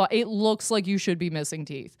so fun. It looks like you should be missing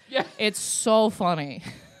teeth. Yeah. It's so funny.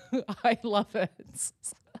 I love it.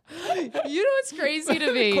 You know what's crazy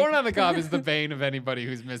to me? Corn on the cob is the bane of anybody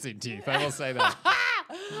who's missing teeth. I will say that.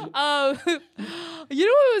 You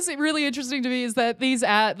know what was really interesting to me is that these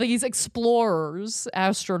explorers,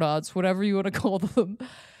 astronauts, whatever you want to call them,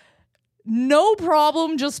 no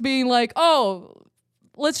problem just being like, oh,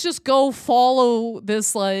 let's just go follow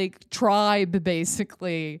this like tribe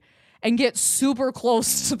basically and get super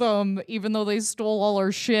close to them, even though they stole all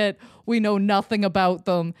our shit. We know nothing about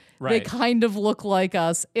them. They Right. kind of look like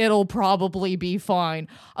us. It'll probably be fine.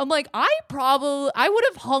 I'm like, I would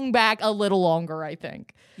have hung back a little longer, I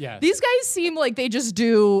think. Yes. These guys seem like they just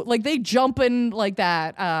do, like they jump in like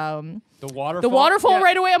that. The waterfall? The waterfall Yeah.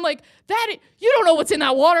 right away. I'm like, you don't know what's in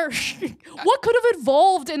that water. What could have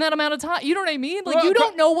evolved in that amount of time? You know what I mean? Like, Well, you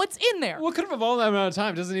don't know what's in there. What could have evolved that amount of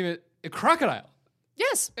time? Doesn't even a crocodile.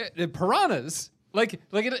 Yes. Piranhas.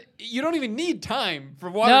 You don't even need time for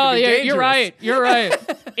water No, to be dangerous. you're right. You're right.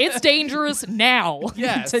 It's dangerous now.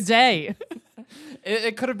 Yes. Today.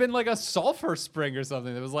 It could have been like a sulfur spring or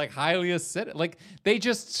something that was like highly acidic. Like they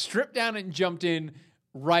just stripped down and jumped in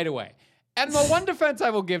right away. And the one defense I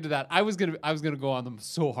will give to that, I was gonna go on them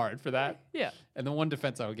so hard for that. Yeah. And the one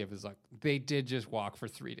defense I will give is like they did just walk for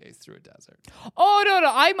 3 days through a desert. Oh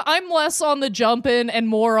no. I'm less on the jump in and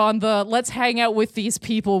more on the let's hang out with these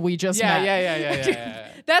people we just met. Yeah.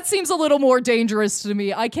 That seems a little more dangerous to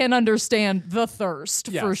me. I can understand the thirst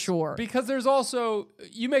for Yes. sure. Because there's also,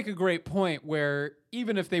 you make a great point where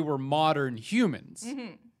even if they were modern humans,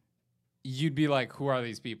 you'd be like, who are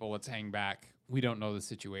these people? Let's hang back. We don't know the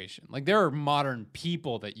situation. Like there are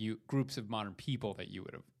groups of modern people that you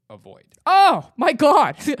would avoid. Oh my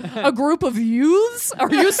God. A group of youths?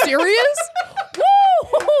 Are you serious?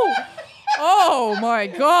 Woo! Oh my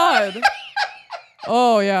God.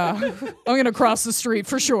 Oh yeah. I'm going to cross the street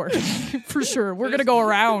for sure. For sure. We're going to go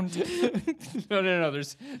around. No.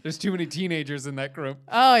 There's too many teenagers in that group.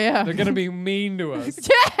 Oh yeah. They're going to be mean to us.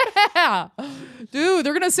 Yeah. Dude,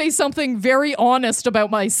 they're going to say something very honest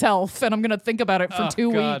about myself and I'm going to think about it for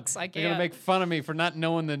 2 God. weeks. I can't. They're going to make fun of me for not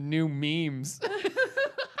knowing the new memes.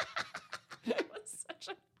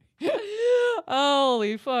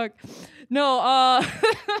 Holy fuck. No,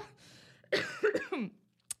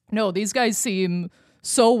 no, these guys seem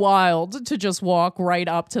so wild to just walk right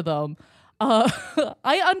up to them.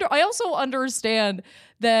 I also understand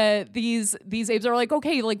that these apes are like,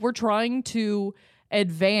 okay, like we're trying to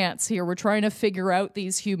advance here. We're trying to figure out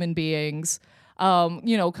these human beings. Kind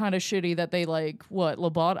of shitty that they like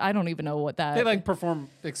I don't even know what that. They like perform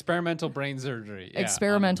experimental brain surgery. Yeah,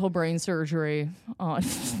 experimental brain surgery on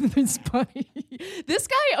it's funny. This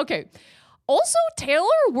guy, okay. Also, Taylor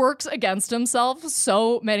works against himself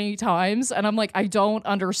so many times, and I'm like, I don't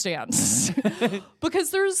understand. Because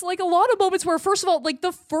there's like a lot of moments where, first of all, like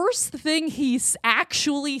the first thing he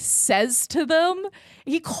actually says to them,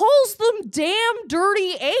 he calls them damn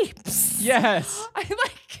dirty apes. Yes. I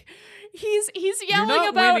like he's You're yelling not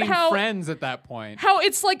about winning how friends at that point. how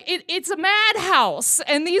it's like it's a madhouse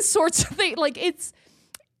and these sorts of things. Like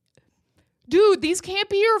dude, these can't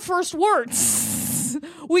be your first words.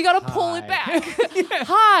 We gotta pull it back.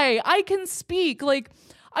 Hi, I can speak. Like,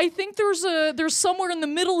 I think there's somewhere in the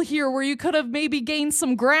middle here where you could have maybe gained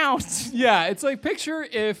some ground. Yeah, it's like picture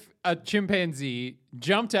if a chimpanzee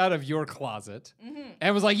jumped out of your closet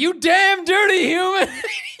and was like, "You damn dirty human."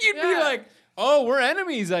 You'd be like, "Oh, we're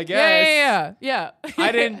enemies, I guess." Yeah.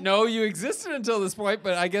 I didn't know you existed until this point,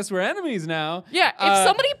 but I guess we're enemies now. Yeah, if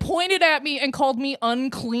somebody pointed at me and called me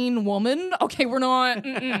unclean woman, okay, we're not.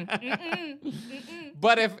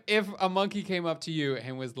 But if a monkey came up to you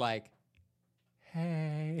and was like,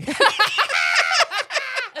 "Hey,"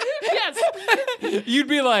 Yes.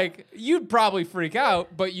 you'd probably freak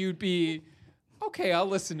out, but you'd be, okay, I'll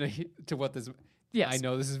listen to what this. Yes. I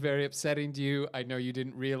know this is very upsetting to you. I know you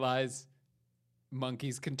didn't realize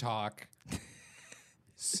monkeys can talk.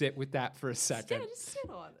 Sit with that for a second. Yeah, just sit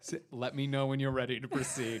on it. Let me know when you're ready to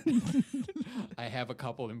proceed. I have a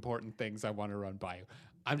couple important things I want to run by you.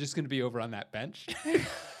 I'm just going to be over on that bench.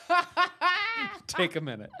 Take a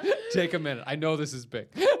minute. I know this is big.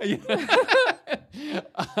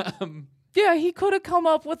 Yeah, he could have come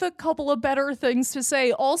up with a couple of better things to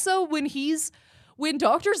say. Also, when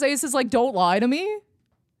Dr. Zaius is like, don't lie to me,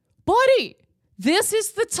 buddy, this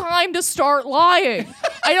is the time to start lying.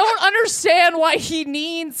 I don't understand why he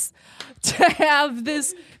needs to have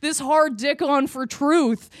this hard dick on for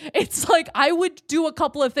truth. It's like, I would do a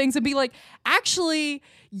couple of things and be like, actually,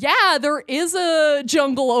 yeah, there is a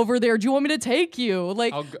jungle over there. Do you want me to take you?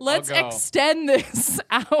 Like, let's extend this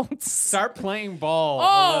out. Start playing ball.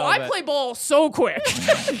 Oh, I play ball so quick.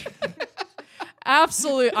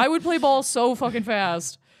 Absolutely. I would play ball so fucking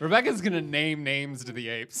fast. Rebecca's going to name names to the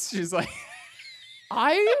apes. She's like...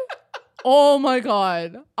 Oh my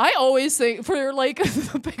God. I always think for like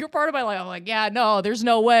the bigger part of my life, I'm like, yeah, no, there's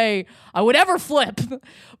no way I would ever flip.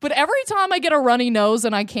 But every time I get a runny nose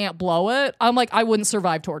and I can't blow it, I'm like, I wouldn't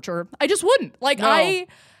survive torture. I just wouldn't. Like, no.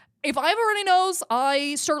 If I have a runny nose,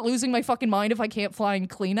 I start losing my fucking mind if I can't find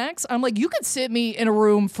Kleenex. I'm like, you could sit me in a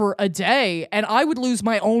room for a day and I would lose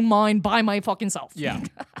my own mind by my fucking self. Yeah.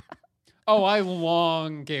 Oh, I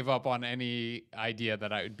long gave up on any idea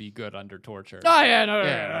that I would be good under torture. Oh, yeah,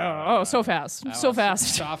 no. Oh, so fast. So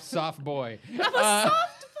fast. Soft boy. I'm a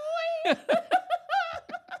soft boy.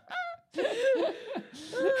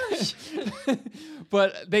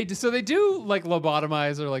 But they do like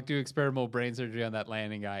lobotomize or like do experimental brain surgery on that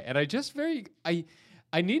landing guy. And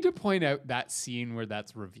I need to point out that scene where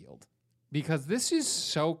that's revealed because this is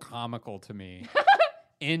so comical to me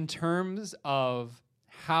in terms of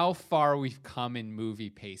how far we've come in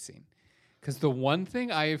movie pacing. Because the one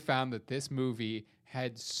thing I have found that this movie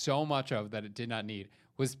had so much of that it did not need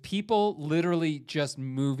was people literally just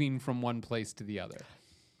moving from one place to the other.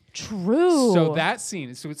 True. So that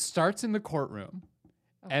scene, so it starts in the courtroom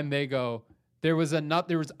and they go, there was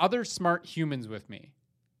other smart humans with me.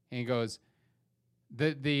 And he goes,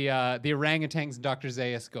 the orangutans and Dr.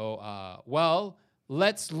 Zaius go, well,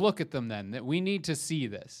 let's look at them then. That we need to see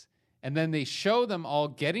this. And then they show them all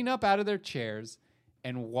getting up out of their chairs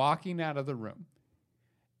and walking out of the room.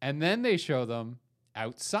 And then they show them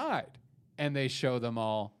outside. And they show them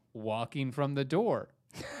all walking from the door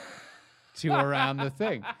to around the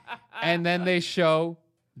thing. And then they show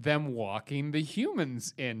them walking the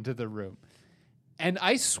humans into the room. And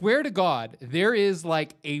I swear to God, there is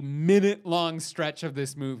like a minute-long stretch of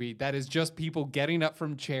this movie that is just people getting up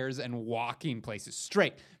from chairs and walking places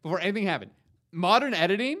straight before anything happened. Modern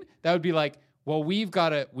editing, that would be like, well, we've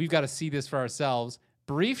got to see this for ourselves.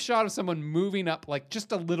 Brief shot of someone moving up like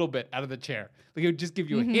just a little bit out of the chair. Like it would just give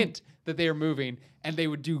you a hint that they are moving, and they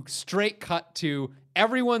would do straight cut to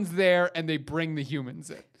everyone's there and they bring the humans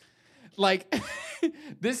in. Like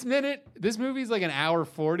this movie is like an hour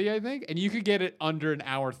 40, I think, and you could get it under an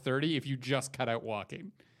hour 30 if you just cut out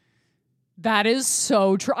walking. That is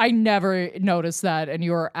so true. I never noticed that, and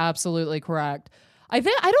you are absolutely correct. I don't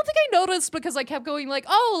think I noticed because I kept going like,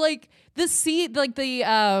 oh, like the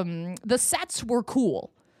sets were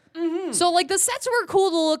cool. Mm-hmm. So like the sets were cool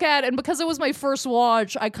to look at, and because it was my first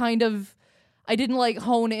watch, I didn't like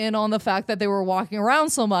hone in on the fact that they were walking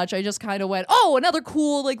around so much. I just kind of went, oh, another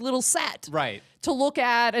cool like little set. Right. To look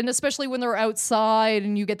at, and especially when they're outside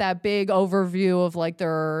and you get that big overview of like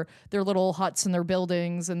their little huts and their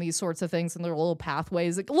buildings and these sorts of things and their little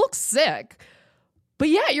pathways. It looks sick. But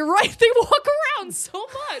yeah, you're right. They walk around so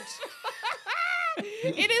much.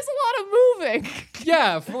 It is a lot of moving.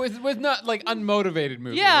 Yeah, with not like unmotivated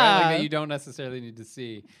moving. Yeah. Right? Like that you don't necessarily need to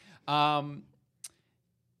see.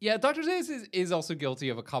 Yeah, Dr. Zaius is also guilty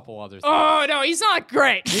of a couple other things. Oh, no, he's not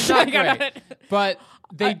great. He's not great. But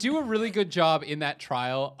they do a really good job in that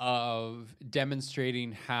trial of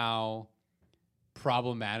demonstrating how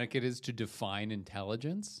problematic it is to define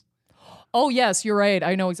intelligence. Oh, yes, you're right.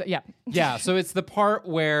 I know exactly. Yeah. Yeah, so it's the part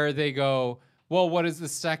where they go, well, what is the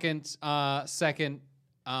second thing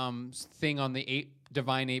on the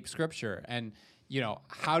divine ape scripture? And,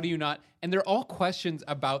 how do you not... And they're all questions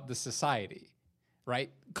about the society, right?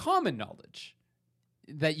 Common knowledge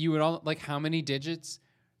that you would all... Like, how many digits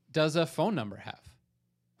does a phone number have?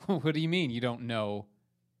 What do you mean you don't know?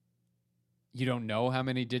 You don't know how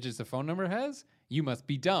many digits a phone number has? You must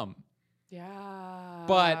be dumb. Yeah.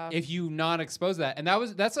 But if you not expose that, and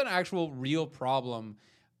that's an actual real problem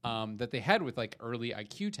that they had with like early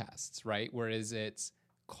IQ tests, right? Whereas it's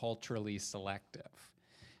culturally selective.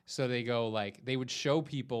 So they go like, they would show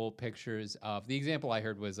people pictures of, the example I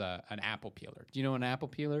heard was an apple peeler. Do you know an apple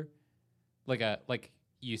peeler? Like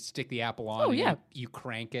you stick the apple on, oh, yeah. you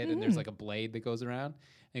crank it, and there's like a blade that goes around.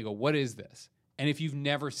 And you go, what is this? And if you've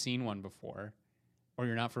never seen one before, or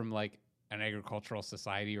you're not from like an agricultural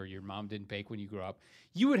society or your mom didn't bake when you grew up,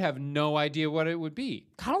 you would have no idea what it would be.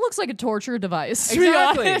 Kind of looks like a torture device,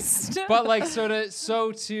 Exactly. to be honest. But like,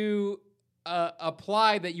 so to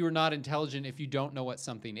apply that you are not intelligent if you don't know what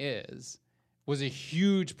something is was a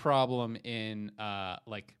huge problem in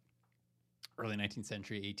like early 19th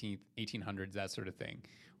century, 1800s, that sort of thing,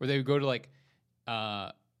 where they would go to like,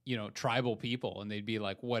 tribal people and they'd be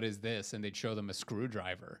like, what is this? And they'd show them a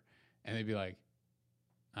screwdriver and they'd be like,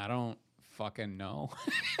 I don't fucking know.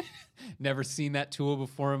 Never seen that tool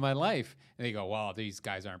before in my life. And they go, well, these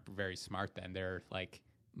guys aren't very smart then. They're like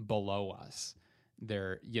below us.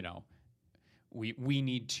 They're, we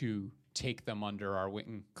need to take them under our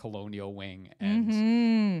colonial wing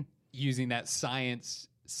and using that science,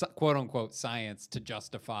 quote unquote science, to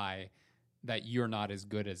justify that you're not as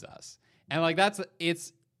good as us. And like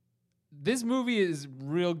this movie is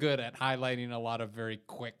real good at highlighting a lot of very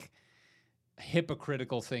quick,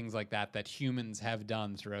 hypocritical things like that humans have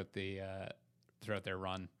done throughout their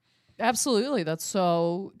run. Absolutely, that's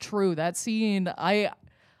so true. That scene, I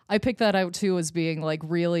picked that out too as being like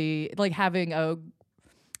really like having a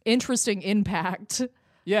interesting impact.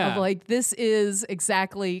 Yeah, of like, this is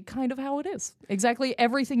exactly kind of how it is. Exactly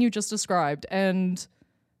everything you just described, and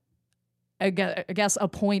I guess a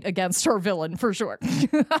point against our villain for sure.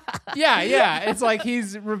 yeah. It's like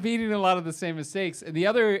he's repeating a lot of the same mistakes. And the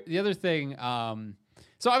other thing,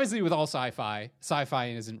 so obviously with all sci-fi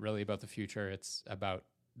isn't really about the future. It's about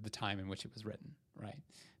the time in which it was written, right?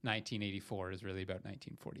 1984 is really about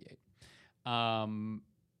 1948.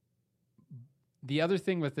 The other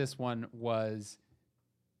thing with this one was,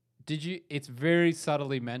 it's very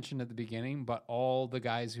subtly mentioned at the beginning, but all the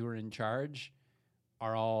guys who are in charge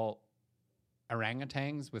are all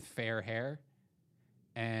orangutans with fair hair,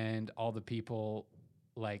 and all the people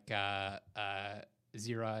like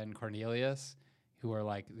Zira and Cornelius, who are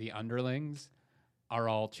like the underlings, are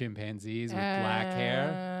all chimpanzees with black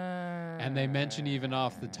hair. And they mention even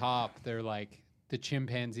off the top, they're like, the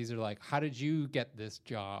chimpanzees are like, how did you get this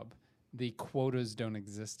job? The quotas don't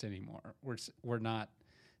exist anymore. We're not.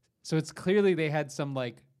 So it's clearly they had some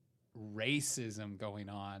like racism going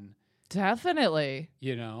on. Definitely.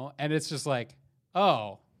 And it's just like,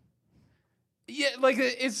 oh, yeah, like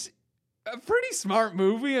it's a pretty smart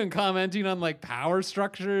movie and commenting on like power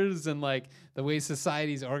structures and like the way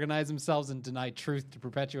societies organize themselves and deny truth to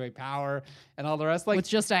perpetuate power and all the rest. Like, with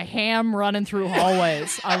just a ham running through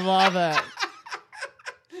hallways. I love it.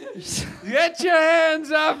 Get your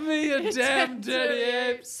hands off me, you damn dirty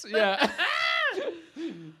apes. Yeah.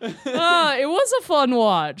 It was a fun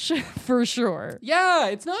watch for sure. Yeah,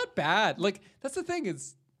 it's not bad. Like, that's the thing,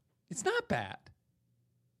 is it's not bad.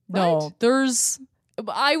 No,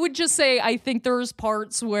 I would just say I think there's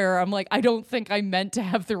parts where I'm like, I don't think I meant to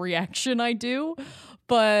have the reaction I do.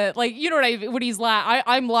 But like, you know what I mean? When he's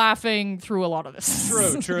I'm laughing through a lot of this.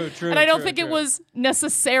 True. And I don't think it was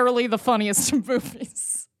necessarily the funniest of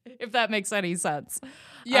movies, if that makes any sense.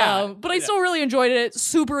 Yeah. But I still really enjoyed it.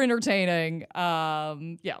 Super entertaining.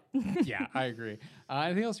 Yeah. Yeah, I agree.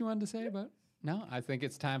 Anything else you wanted to say about? No, I think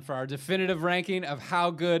it's time for our definitive ranking of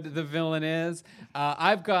how good the villain is.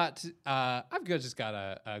 I've just got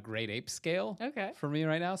a grade ape scale for me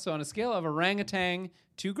right now. So on a scale of orangutan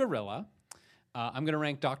to gorilla, I'm going to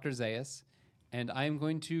rank Dr. Zaius, and I am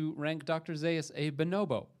going to rank Dr. Zaius a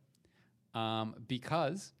bonobo.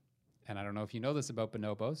 Because, and I don't know if you know this about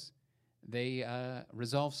bonobos, they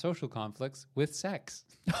resolve social conflicts with sex.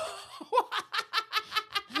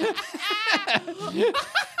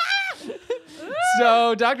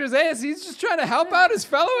 So Dr. Zaius, he's just trying to help out his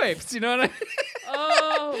fellow apes. You know what I mean?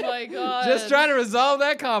 Oh my god! Just trying to resolve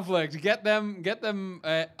that conflict, get them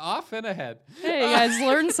off and ahead. Hey, you guys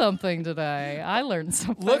learned something today. I learned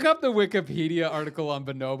something. Look up the Wikipedia article on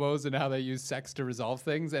bonobos and how they use sex to resolve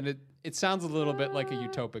things, and it sounds a little bit like a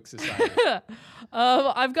utopic society.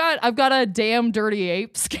 I've got a damn dirty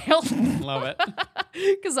ape scale. Love it.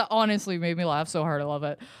 Because it honestly made me laugh so hard. I love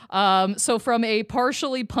it. So from a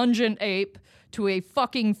partially pungent ape to a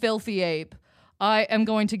fucking filthy ape, I am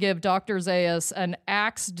going to give Dr. Zaius an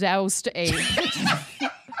axe-doused ape.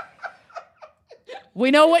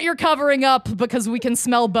 We know what you're covering up because we can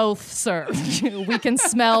smell both, sir. We can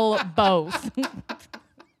smell both.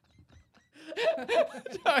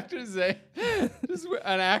 Dr. Zaius, just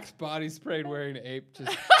an Axe body sprayed wearing ape.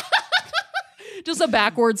 Just a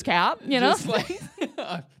backwards cap, you know? Just like,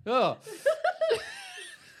 oh.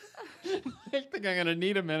 I think I'm going to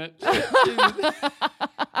need a minute.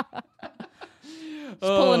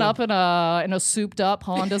 Pulling up in a souped up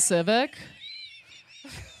Honda Civic.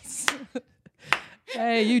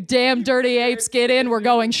 Hey, you damn dirty apes, get in. We're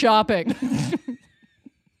going shopping.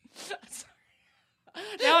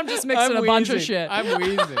 just mixing a bunch of wheezing. shit. I'm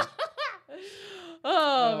wheezing.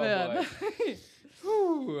 Oh man.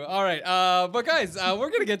 Whew. All right. But guys, we're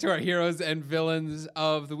going to get to our heroes and villains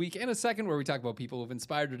of the week in a second, where we talk about people who've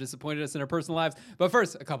inspired or disappointed us in our personal lives. But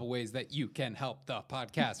first, a couple ways that you can help the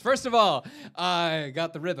podcast. First of all, I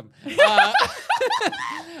got the rhythm.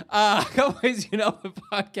 A couple ways you can help the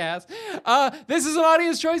podcast. This is an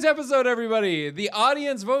audience choice episode, everybody. The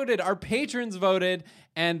audience voted, our patrons voted,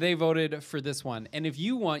 and they voted for this one. And if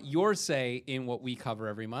you want your say in what we cover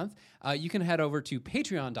every month, you can head over to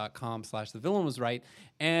patreon.com/thevillainwasright.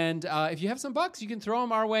 And if you have some bucks, you can throw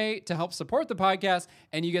them our way to help support the podcast,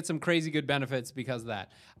 and you get some crazy good benefits because of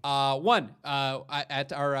that.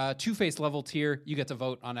 At our Two-Face level tier, you get to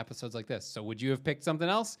vote on episodes like this. So would you have picked something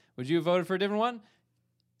else? Would you have voted for a different one?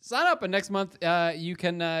 Sign up, and next month you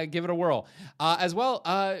can give it a whirl. As well,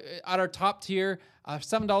 at our top tier,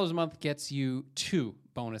 $7 a month gets you 2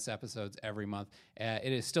 bonus episodes every month.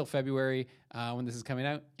 It is still February when this is coming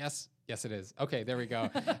out. Yes, it is. Okay, there we go.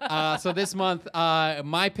 So this month,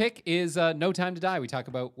 my pick is No Time to Die. We talk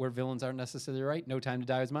about where villains aren't necessarily right. No Time to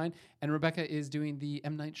Die is mine. And Rebecca is doing the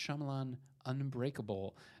M. Night Shyamalan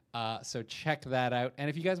Unbreakable. So check that out. And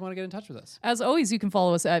if you guys want to get in touch with us, as always, you can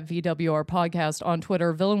follow us at VWR Podcast on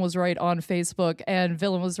Twitter, Villain Was Right on Facebook, and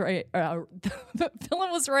Villain Was Right at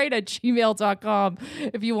gmail.com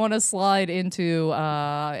if you want to slide into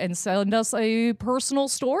and send us a personal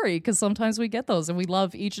story, because sometimes we get those and we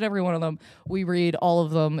love each and every one of them. We read all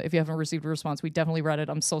of them. If you haven't received a response, we definitely read it.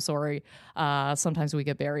 I'm so sorry. Sometimes we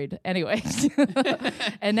get buried. Anyway.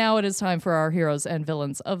 And now it is time for our heroes and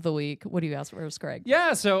villains of the week. What do you ask for us, Greg?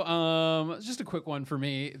 Yeah, so just a quick one for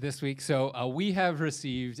me this week. So we have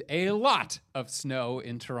received a lot of snow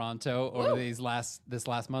in Toronto over this last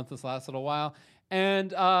little while,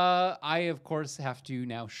 and I of course have to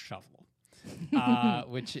now shovel,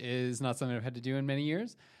 which is not something I've had to do in many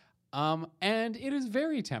years. And it is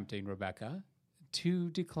very tempting, Rebecca, to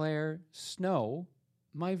declare snow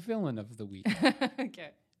my villain of the week. Okay,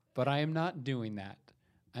 but I am not doing that.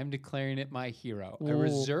 I'm declaring it my hero. Ooh. I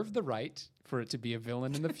reserve the right for it to be a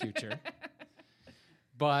villain in the future.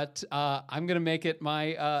 But I'm going to make it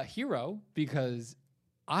my hero because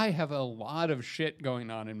I have a lot of shit going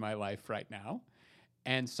on in my life right now.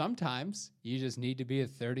 And sometimes you just need to be a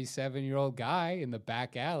 37-year-old guy in the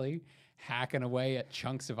back alley hacking away at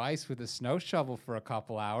chunks of ice with a snow shovel for a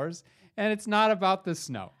couple hours. And it's not about the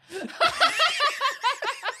snow.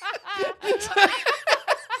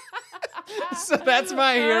 So that's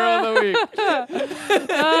my hero of the week.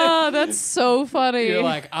 Oh, that's so funny. You're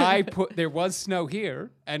like, there was snow here,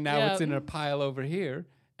 and now it's in a pile over here,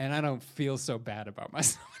 and I don't feel so bad about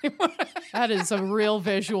myself anymore. That is a real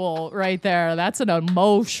visual right there. That's an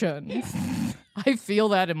emotion. I feel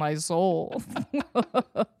that in my soul.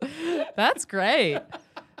 That's great.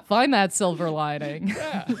 Find that silver lining.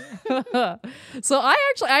 Yeah. So I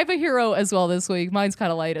have a hero as well this week. Mine's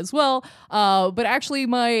kind of light as well. But actually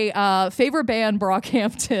my favorite band,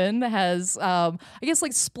 Brockhampton, has, I guess,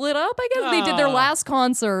 like split up. I guess they did their last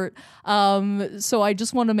concert. So I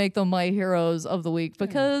just want to make them my heroes of the week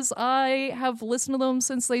because I have listened to them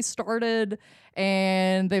since they started.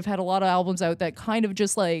 And they've had a lot of albums out that kind of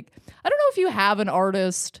just like, I don't know if you have an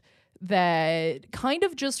artist that kind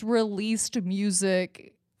of just released music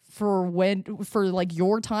for like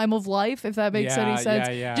your time of life, if that makes any sense.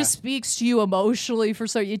 Yeah. Just speaks to you emotionally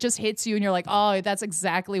it just hits you and you're like, oh, that's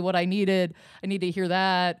exactly what I needed. I need to hear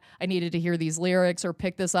that. I needed to hear these lyrics or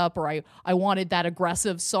pick this up, or I wanted that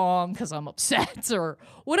aggressive song because I'm upset or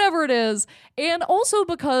whatever it is. And also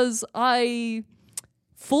because I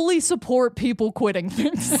fully support people quitting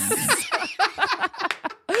things.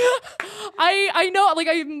 I know, like,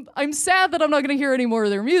 I'm sad that I'm not going to hear any more of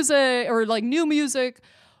their music or like new music,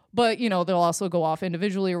 but you know, they'll also go off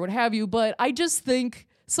individually or what have you. But I just think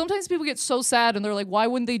sometimes people get so sad and they're like, why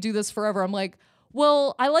wouldn't they do this forever? I'm like,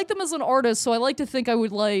 well, I like them as an artist, so I like to think I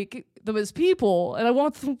would like them as people, and I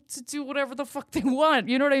want them to do whatever the fuck they want.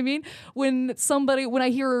 You know what I mean? When I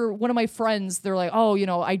hear one of my friends, they're like, oh, you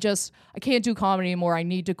know, I can't do comedy anymore. I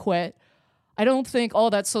need to quit. I don't think, oh,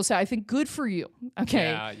 that's so sad. I think good for you.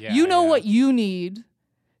 Okay. You know what you need.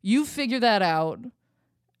 You figure that out.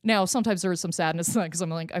 Now, sometimes there is some sadness in that because I'm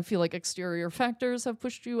like, I feel like exterior factors have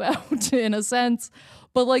pushed you out in a sense.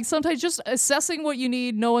 But like sometimes just assessing what you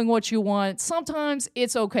need, knowing what you want, sometimes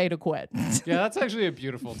it's okay to quit. Yeah, that's actually a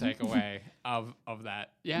beautiful takeaway of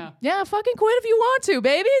that. Yeah. Yeah, fucking quit if you want to,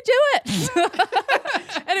 baby. Do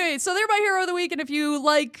it. Anyway, so they're my hero of the week. And if you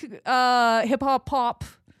like hip-hop, pop,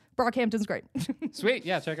 Brockhampton's great. Sweet.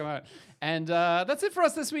 Yeah, check them out. And that's it for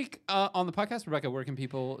us this week on the podcast. Rebecca, where can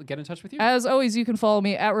people get in touch with you? As always, you can follow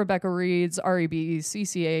me at Rebecca Reeds,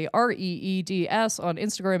 REBECCAREEDS on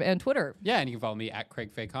Instagram and Twitter. Yeah, and you can follow me at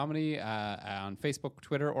Craig Fay Comedy on Facebook,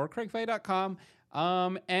 Twitter, or craigfay.com.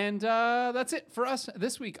 And that's it for us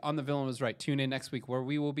this week on The Villain Was Right. Tune in next week where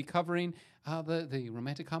we will be covering the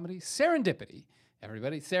romantic comedy Serendipity.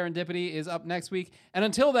 Everybody, Serendipity is up next week. And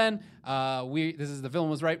until then, this is The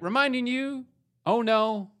Villain Was Right, reminding you, oh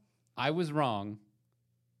no, I was wrong.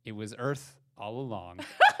 It was Earth all along.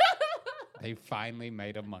 They finally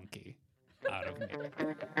made a monkey out of me.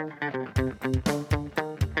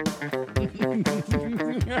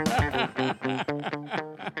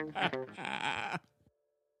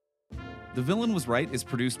 The Villain Was Right is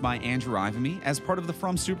produced by Andrew Ivamy as part of the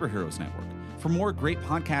From Superheroes Network. For more great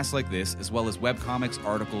podcasts like this, as well as webcomics,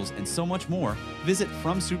 articles, and so much more, visit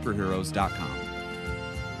FromSuperheroes.com.